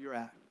God wherever you're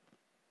at.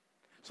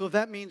 So if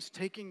that means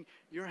taking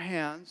your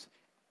hands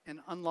and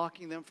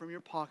unlocking them from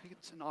your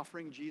pockets and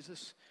offering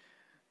Jesus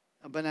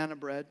a banana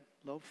bread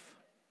loaf,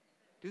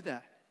 do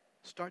that.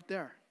 Start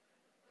there.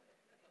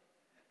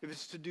 If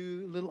it's to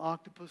do a little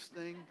octopus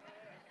thing,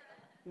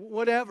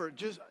 whatever,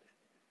 just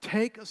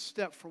take a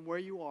step from where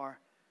you are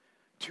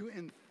to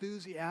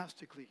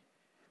enthusiastically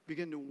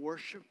begin to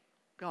worship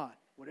God,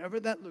 whatever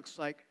that looks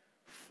like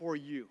for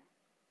you.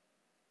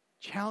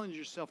 Challenge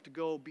yourself to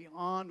go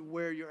beyond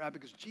where you're at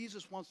because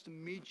Jesus wants to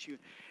meet you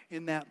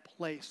in that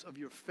place of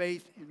your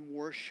faith in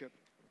worship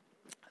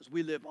as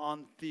we live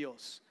on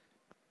Theos.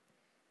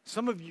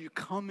 Some of you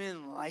come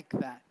in like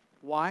that.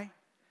 Why?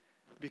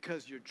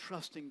 Because you're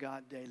trusting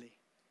God daily.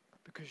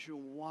 Because you're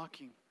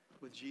walking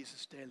with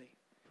Jesus daily.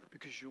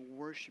 Because you're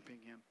worshiping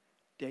Him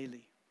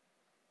daily.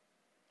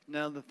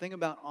 Now, the thing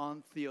about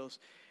on Theos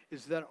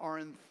is that our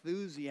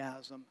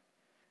enthusiasm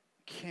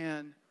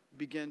can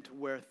begin to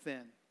wear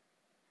thin.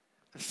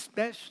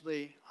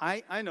 Especially,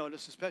 I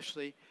notice,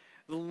 especially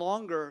the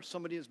longer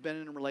somebody has been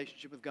in a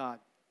relationship with God.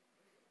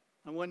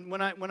 And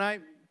when I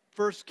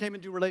first came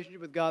into a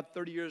relationship with God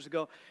 30 years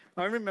ago,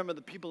 I remember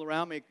the people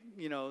around me,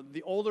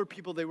 the older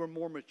people, they were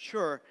more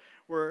mature,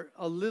 were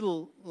a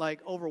little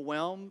like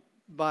overwhelmed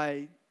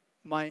by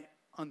my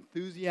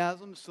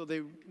enthusiasm. So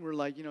they were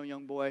like,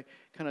 young boy,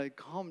 kind of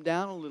calm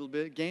down a little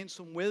bit, gain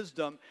some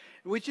wisdom,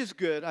 which is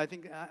good. I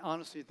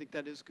honestly think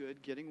that is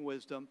good, getting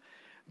wisdom.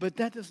 But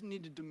that doesn't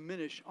need to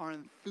diminish our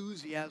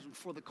enthusiasm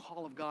for the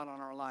call of God on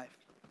our life.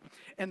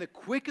 And the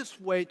quickest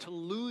way to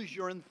lose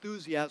your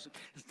enthusiasm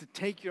is to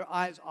take your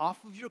eyes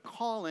off of your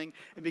calling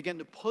and begin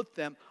to put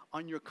them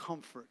on your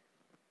comfort.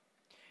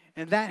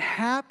 And that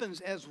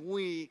happens as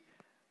we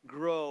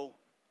grow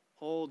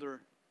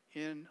older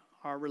in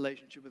our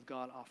relationship with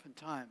God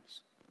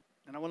oftentimes.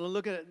 And I want to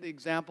look at the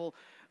example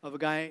of a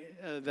guy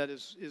that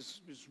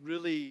is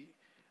really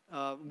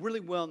really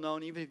well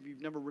known, even if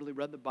you've never really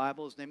read the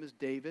Bible. His name is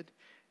David.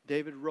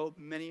 David wrote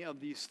many of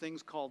these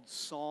things called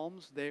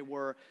Psalms. They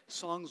were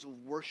songs of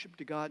worship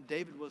to God.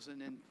 David was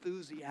an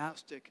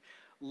enthusiastic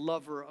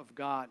lover of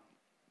God.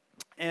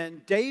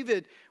 And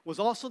David was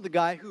also the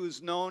guy who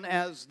is known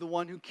as the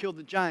one who killed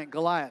the giant,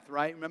 Goliath,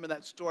 right? Remember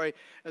that story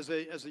as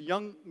a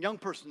young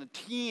person, a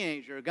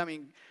teenager. I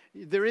mean,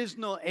 there is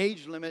no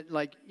age limit.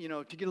 Like, you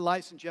know, to get a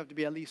license, you have to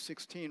be at least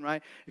 16,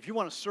 right? If you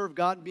want to serve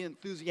God and be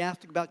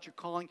enthusiastic about your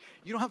calling,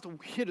 you don't have to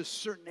hit a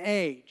certain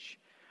age.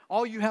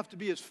 All you have to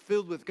be is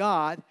filled with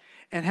God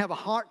and have a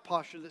heart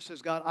posture that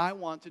says, God, I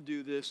want to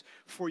do this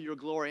for your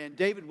glory. And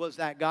David was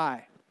that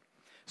guy.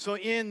 So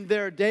in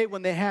their day,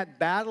 when they had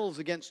battles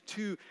against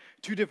two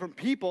different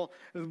people,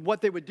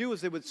 what they would do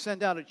is they would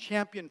send out a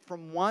champion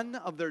from one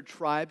of their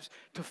tribes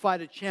to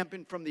fight a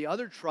champion from the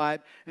other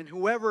tribe. And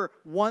whoever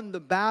won the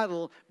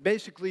battle,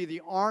 basically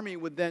the army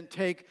would then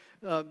take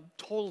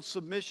total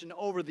submission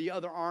over the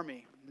other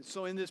army.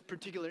 So in this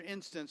particular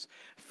instance,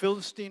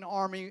 Philistine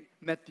army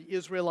met the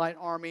Israelite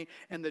army,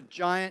 and the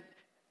giant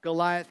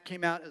Goliath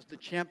came out as the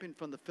champion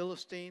from the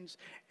Philistines,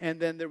 and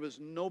then there was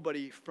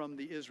nobody from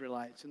the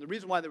Israelites. And the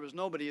reason why there was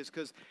nobody is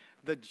because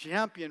the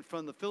champion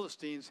from the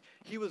Philistines,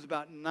 he was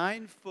about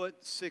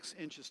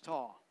 9'6"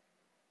 tall.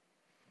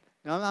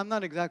 Now, I'm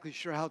not exactly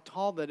sure how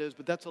tall that is,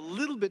 but that's a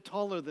little bit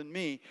taller than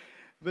me.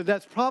 But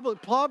that's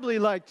probably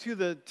like to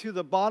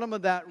the bottom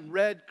of that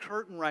red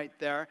curtain right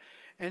there.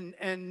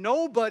 And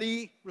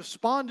nobody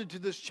responded to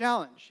this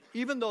challenge,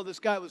 even though this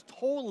guy was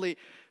totally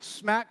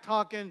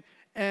smack-talking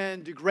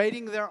and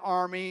degrading their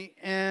army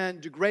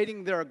and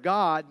degrading their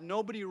God.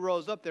 Nobody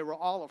rose up. They were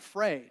all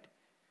afraid.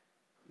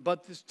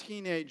 But this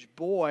teenage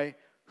boy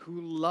who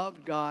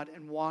loved God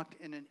and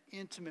walked in an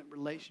intimate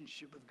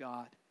relationship with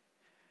God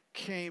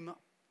came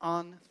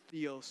on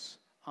Theos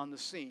on the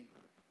scene.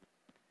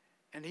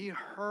 And he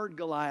heard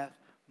Goliath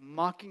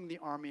mocking the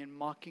army and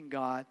mocking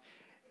God.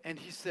 And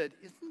he said,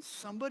 isn't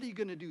somebody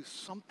going to do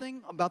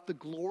something about the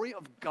glory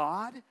of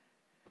God?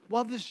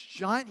 Well, this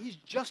giant, he's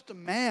just a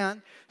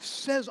man,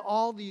 says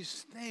all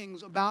these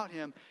things about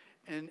him.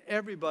 And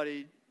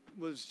everybody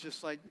was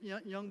just like,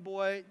 young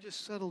boy,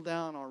 just settle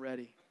down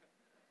already.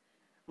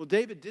 Well,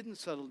 David didn't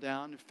settle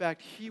down. In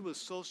fact, he was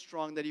so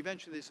strong that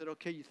eventually they said,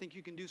 okay, you think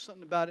you can do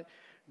something about it?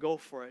 Go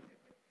for it.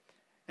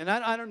 And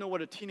I don't know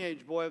what a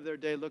teenage boy of their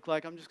day looked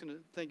like. I'm just going to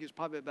think he's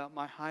probably about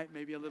my height,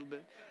 maybe a little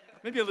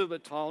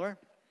bit taller.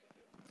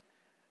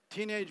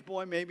 Teenage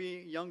boy,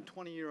 maybe young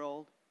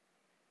 20-year-old.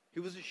 He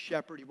was a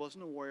shepherd. He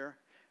wasn't a warrior.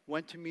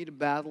 Went to meet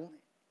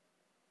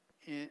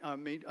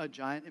meet a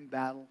giant in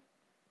battle.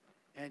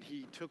 And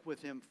he took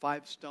with him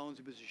 5 stones.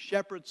 He was a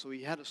shepherd, so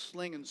he had a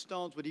sling and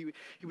stones. But he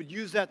would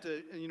use that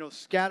to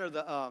scatter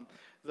the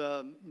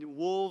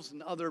wolves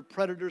and other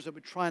predators that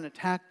would try and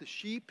attack the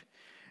sheep.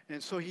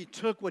 And so he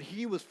took what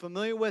he was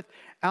familiar with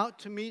out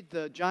to meet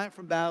the giant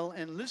from battle.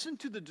 And listen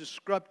to the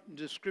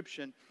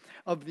description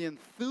of the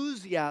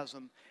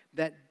enthusiasm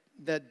that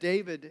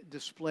David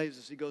displays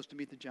as he goes to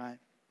meet the giant.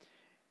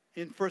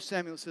 In 1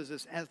 Samuel it says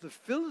this, as the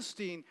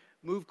Philistine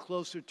moved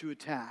closer to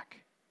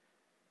attack,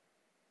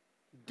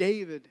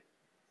 David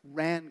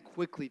ran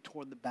quickly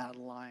toward the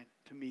battle line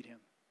to meet him.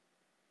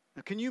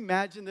 Now, can you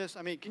imagine this?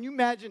 I mean, can you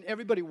imagine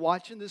everybody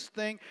watching this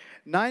thing?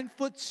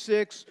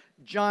 9'6",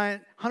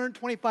 giant,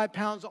 125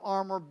 pounds of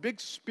armor, big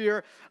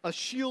spear, a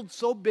shield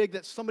so big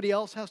that somebody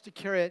else has to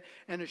carry it,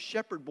 and a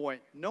shepherd boy,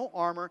 no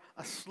armor,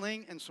 a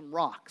sling, and some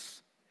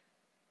rocks.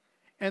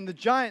 And the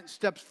giant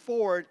steps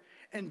forward,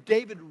 and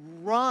David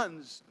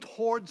runs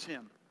towards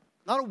him.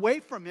 Not away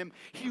from him.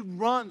 He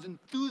runs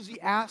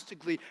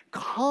enthusiastically,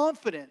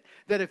 confident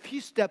that if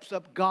he steps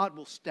up, God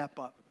will step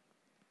up.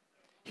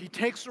 He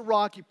takes a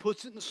rock, he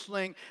puts it in the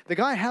sling. The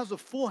guy has a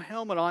full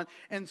helmet on,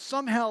 and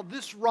somehow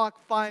this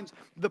rock finds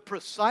the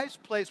precise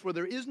place where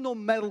there is no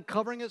metal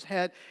covering his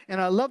head.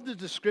 And I love the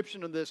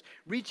description of this.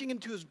 Reaching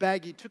into his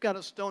bag, he took out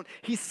a stone.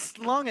 He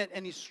slung it,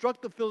 and he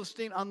struck the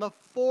Philistine on the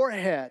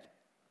forehead.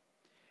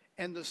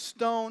 And the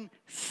stone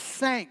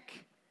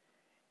sank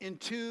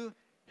into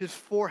his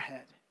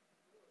forehead.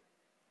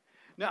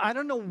 Now, I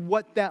don't know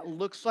what that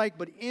looks like,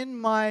 but in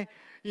my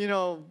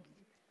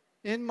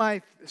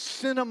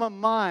cinema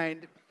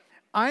mind,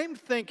 I'm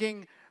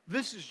thinking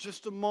this is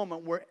just a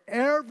moment where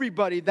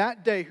everybody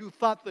that day who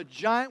thought the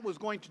giant was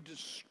going to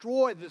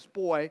destroy this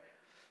boy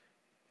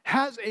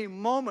has a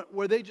moment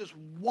where they just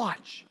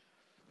watch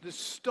the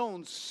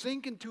stone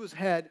sink into his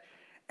head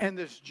and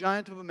this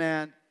giant of a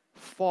man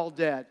fall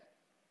dead.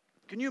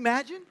 Can you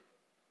imagine?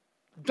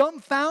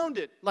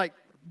 Dumbfounded, like,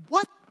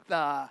 what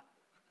the?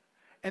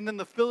 And then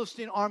the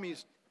Philistine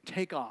armies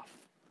take off.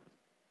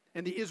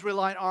 And the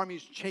Israelite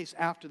armies chase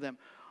after them.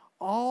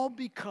 All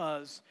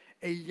because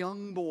a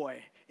young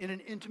boy in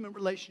an intimate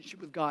relationship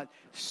with God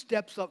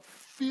steps up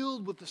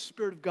filled with the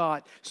Spirit of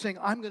God, saying,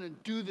 I'm going to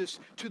do this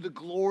to the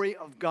glory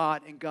of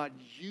God. And God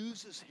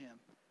uses him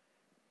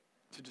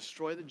to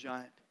destroy the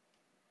giant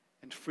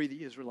and free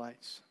the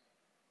Israelites.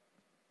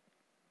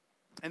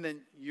 And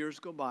then years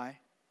go by,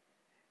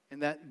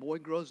 And that boy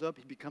grows up.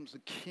 He becomes the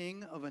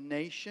king of a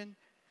nation.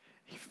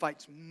 He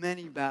fights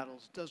many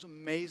battles, does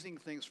amazing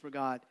things for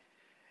God.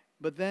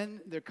 But then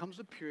there comes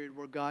a period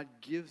where God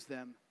gives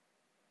them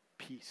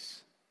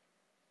peace.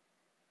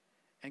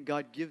 And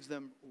God gives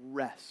them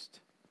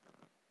rest.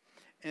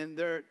 And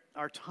there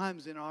are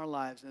times in our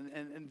lives,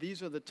 and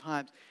these are the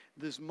times,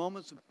 there's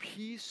moments of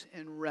peace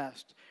and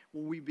rest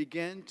when we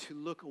begin to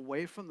look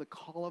away from the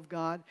call of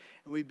God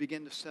and we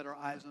begin to set our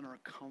eyes on our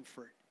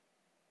comfort.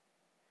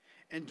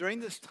 And during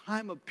this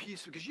time of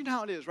peace, because you know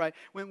how it is, right?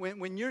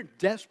 When you're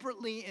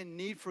desperately in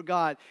need for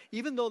God,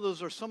 even though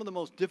those are some of the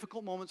most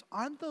difficult moments,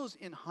 aren't those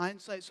in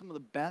hindsight some of the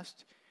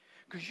best?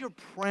 Because you're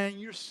praying,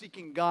 you're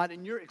seeking God,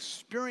 and you're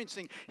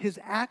experiencing His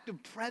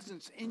active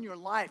presence in your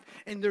life.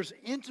 And there's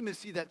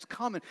intimacy that's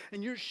coming,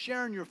 and you're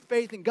sharing your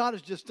faith, and God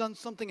has just done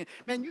something. And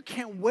man, you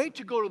can't wait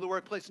to go to the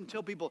workplace and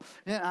tell people,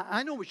 man,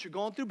 I know what you're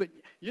going through, but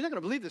you're not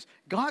going to believe this.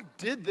 God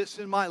did this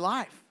in my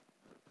life.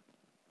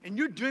 And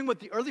you're doing what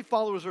the early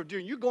followers are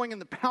doing. You're going in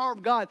the power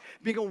of God,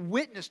 being a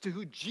witness to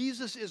who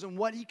Jesus is and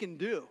what He can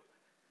do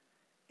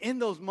in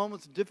those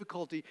moments of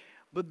difficulty.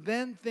 But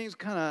then things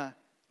kind of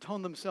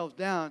tone themselves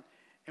down,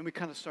 and we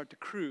kind of start to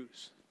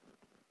cruise.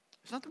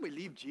 It's not that we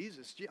leave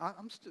Jesus.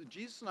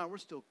 Jesus and I, we're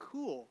still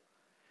cool.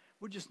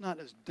 We're just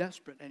not as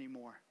desperate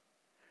anymore.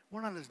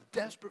 We're not as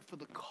desperate for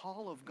the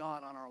call of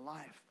God on our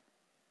life.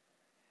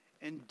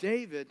 And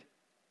David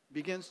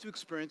begins to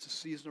experience a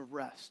season of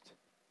rest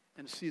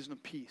and a season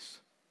of peace.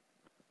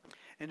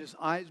 And his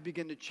eyes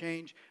begin to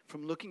change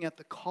from looking at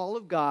the call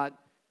of God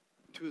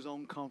to his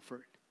own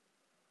comfort.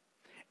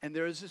 And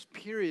there is this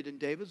period in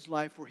David's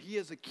life where he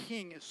as a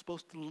king is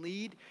supposed to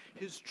lead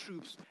his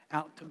troops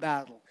out to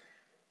battle.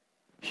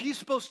 He's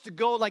supposed to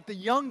go like the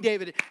young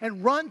David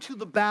and run to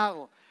the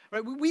battle.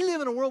 Right? We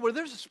live in a world where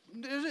there's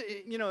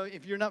a, you know,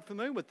 if you're not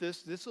familiar with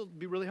this will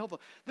be really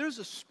helpful. There's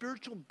a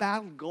spiritual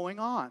battle going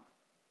on.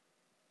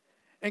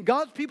 And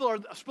God's people are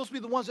supposed to be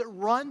the ones that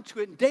run to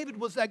it. And David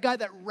was that guy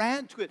that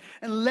ran to it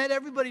and led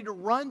everybody to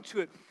run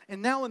to it.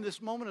 And now in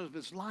this moment of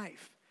his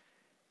life,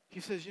 he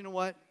says, you know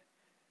what?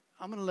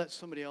 I'm going to let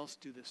somebody else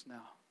do this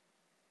now.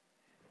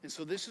 And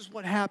so this is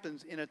what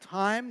happens in a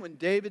time when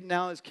David,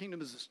 now his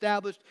kingdom is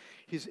established,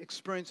 he's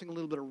experiencing a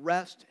little bit of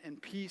rest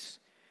and peace.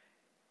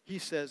 He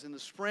says, in the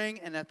spring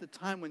and at the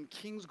time when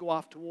kings go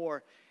off to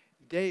war,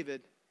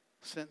 David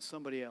sent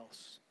somebody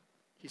else.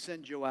 He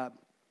sent Joab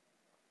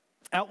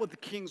out with the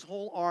king's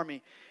whole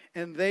army,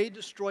 and they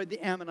destroyed the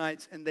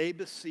Ammonites, and they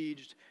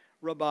besieged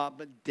Rabbah.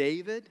 But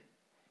David,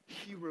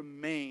 he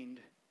remained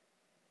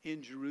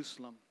in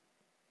Jerusalem.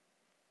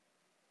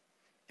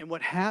 And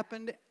what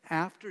happened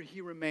after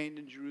he remained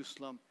in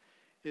Jerusalem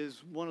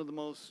is one of the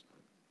most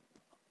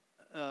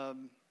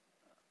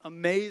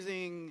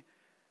amazing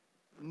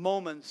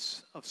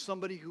moments of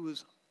somebody who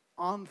is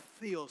on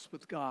theos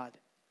with God,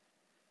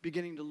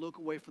 beginning to look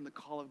away from the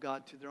call of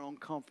God to their own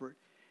comfort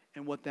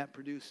and what that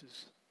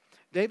produces.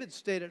 David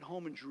stayed at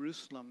home in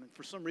Jerusalem, and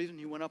for some reason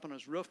he went up on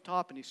his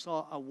rooftop and he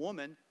saw a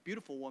woman,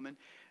 beautiful woman,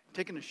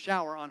 taking a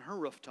shower on her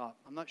rooftop.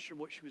 I'm not sure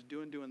what she was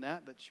doing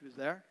that, but she was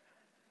there.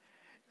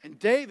 And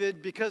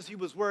David, because he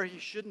was where he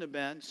shouldn't have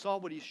been, saw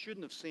what he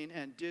shouldn't have seen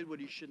and did what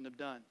he shouldn't have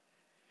done.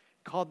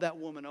 Called that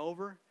woman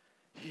over.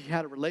 He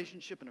had a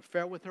relationship, an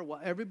affair with her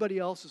while everybody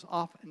else is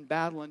off in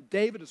battle. And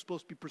David is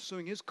supposed to be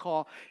pursuing his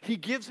call. He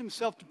gives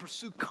himself to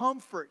pursue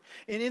comfort.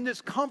 And in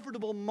this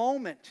comfortable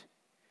moment,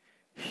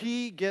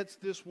 he gets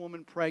this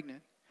woman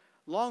pregnant.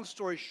 Long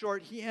story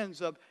short, he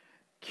ends up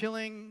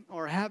killing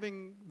or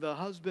having the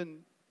husband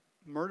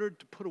murdered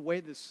to put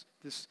away this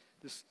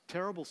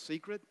terrible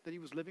secret that he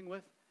was living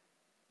with.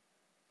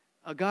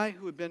 A guy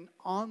who had been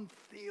on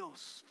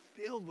theos,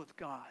 filled with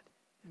God,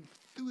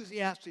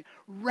 enthusiastic,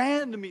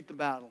 ran to meet the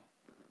battle,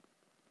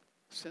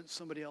 sent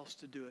somebody else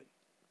to do it.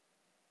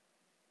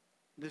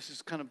 This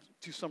is kind of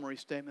two summary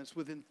statements.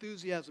 With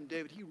enthusiasm,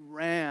 David, he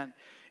ran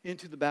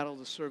into the battle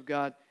to serve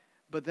God.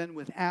 But then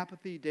with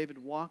apathy, David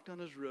walked on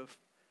his roof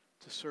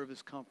to serve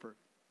his comfort.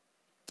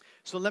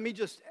 So let me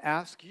just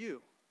ask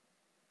you,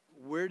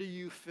 where do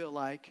you feel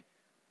like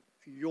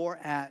you're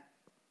at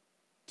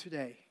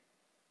today?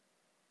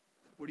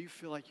 Where do you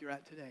feel like you're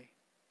at today?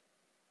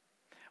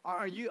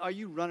 Are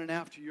you running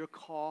after your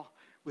call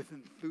with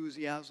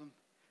enthusiasm,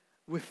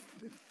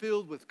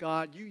 filled with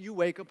God? You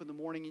wake up in the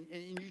morning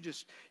and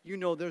you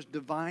know there's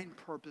divine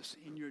purpose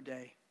in your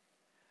day.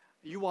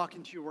 You walk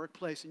into your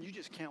workplace and you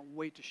just can't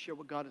wait to share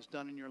what God has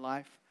done in your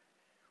life.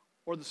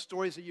 Or the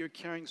stories that you're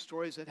carrying,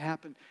 stories that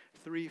happened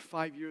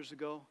 3-5 years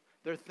ago.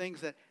 They're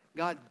things that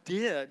God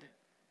did,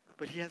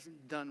 but He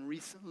hasn't done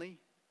recently.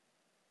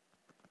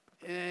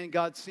 And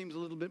God seems a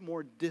little bit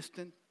more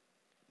distant.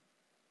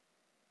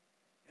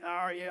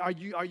 Are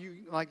you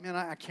like, man,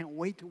 I can't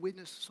wait to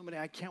witness to somebody.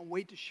 I can't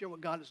wait to share what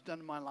God has done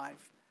in my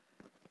life.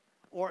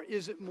 Or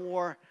is it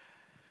more,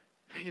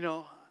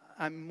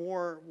 I'm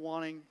more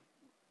wanting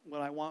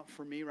what I want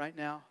for me right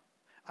now.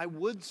 I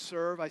would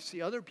serve. I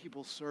see other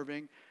people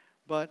serving,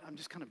 but I'm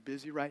just kind of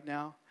busy right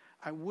now.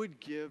 I would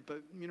give,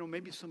 but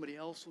maybe somebody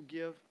else will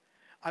give.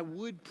 I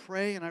would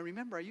pray, and I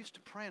remember I used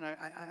to pray, and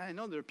I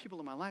know there are people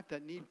in my life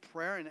that need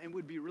prayer, and it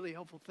would be a really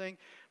helpful thing,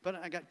 but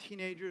I got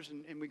teenagers,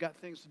 and we got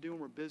things to do,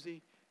 and we're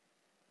busy.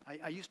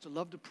 I used to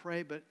love to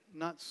pray, but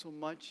not so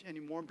much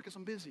anymore because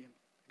I'm busy, and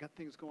I got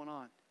things going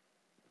on.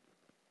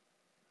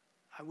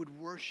 I would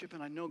worship,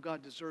 and I know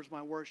God deserves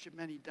my worship.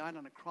 Man, He died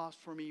on a cross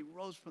for me. He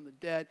rose from the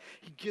dead.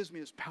 He gives me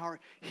His power.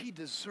 He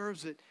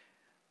deserves it,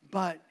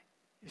 but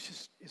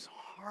it's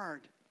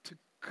hard to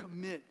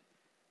commit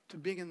to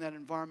being in that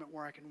environment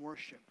where I can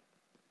worship.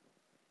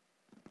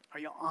 Are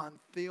you on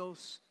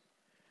theos?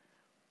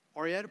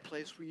 Or are you at a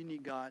place where you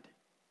need God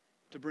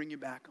to bring you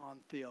back on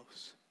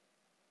theos?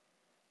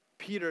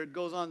 Peter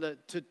goes on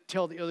to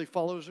tell the early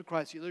followers of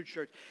Christ, the early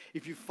church,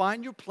 if you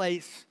find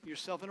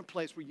yourself in a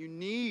place where you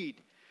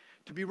need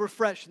to be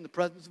refreshed in the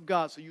presence of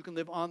God so you can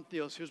live on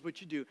theos, here's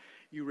what you do.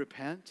 You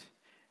repent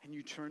and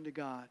you turn to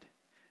God.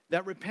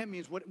 That repent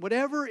means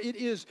whatever it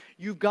is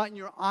you've gotten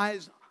your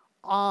eyes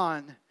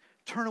on,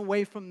 turn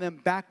away from them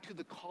back to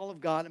the call of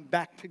God and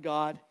back to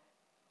God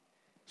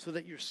so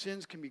that your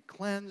sins can be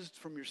cleansed,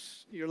 from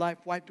your life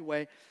wiped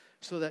away,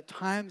 so that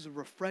times of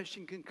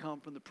refreshing can come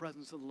from the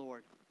presence of the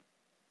Lord.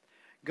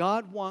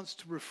 God wants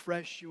to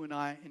refresh you and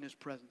I in His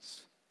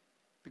presence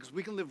because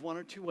we can live one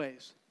or two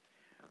ways.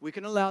 We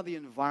can allow the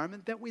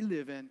environment that we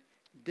live in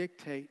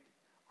dictate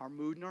our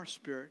mood and our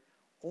spirit,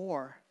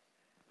 or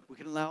we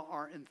can allow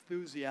our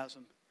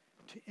enthusiasm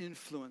to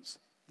influence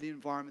the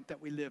environment that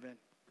we live in.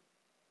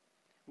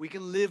 We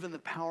can live in the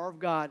power of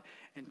God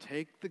and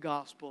take the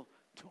gospel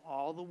to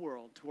all the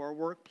world, to our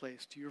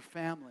workplace, to your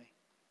family.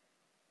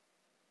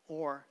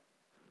 Or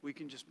we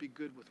can just be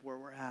good with where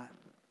we're at.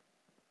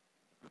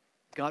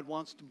 God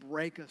wants to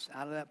break us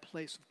out of that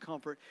place of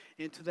comfort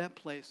into that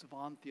place of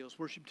on theos.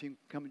 Worship team,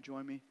 come and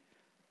join me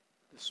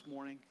this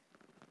morning.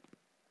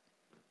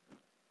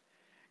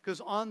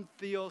 Because on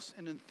theos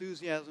and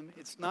enthusiasm,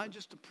 it's not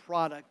just a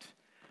product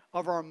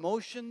of our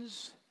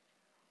emotions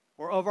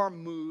or of our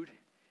mood.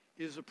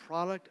 It is a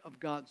product of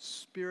God's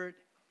Spirit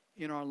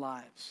in our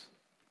lives.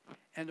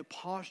 And a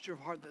posture of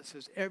heart that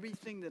says,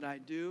 everything that I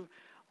do,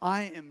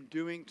 I am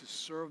doing to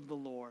serve the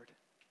Lord.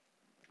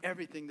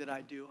 Everything that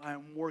I do, I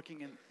am working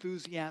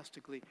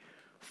enthusiastically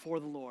for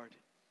the Lord.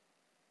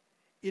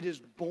 It is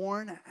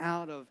born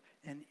out of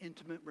an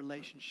intimate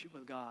relationship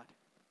with God.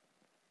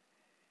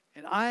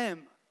 And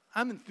I'm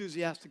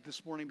enthusiastic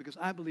this morning because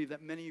I believe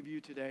that many of you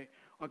today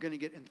are going to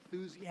get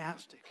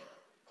enthusiastic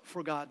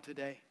for God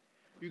today.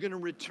 You're going to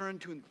return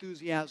to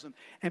enthusiasm.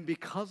 And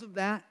because of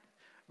that,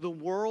 the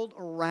world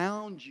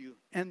around you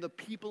and the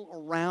people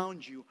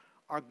around you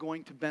are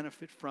going to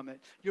benefit from it.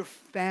 Your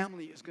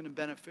family is going to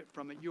benefit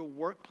from it. Your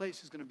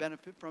workplace is going to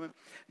benefit from it.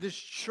 This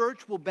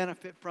church will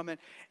benefit from it.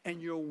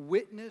 And your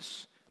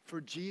witness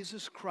for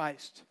Jesus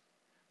Christ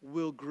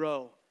will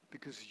grow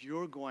because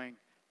you're going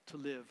to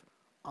live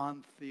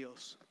on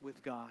theos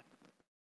with God.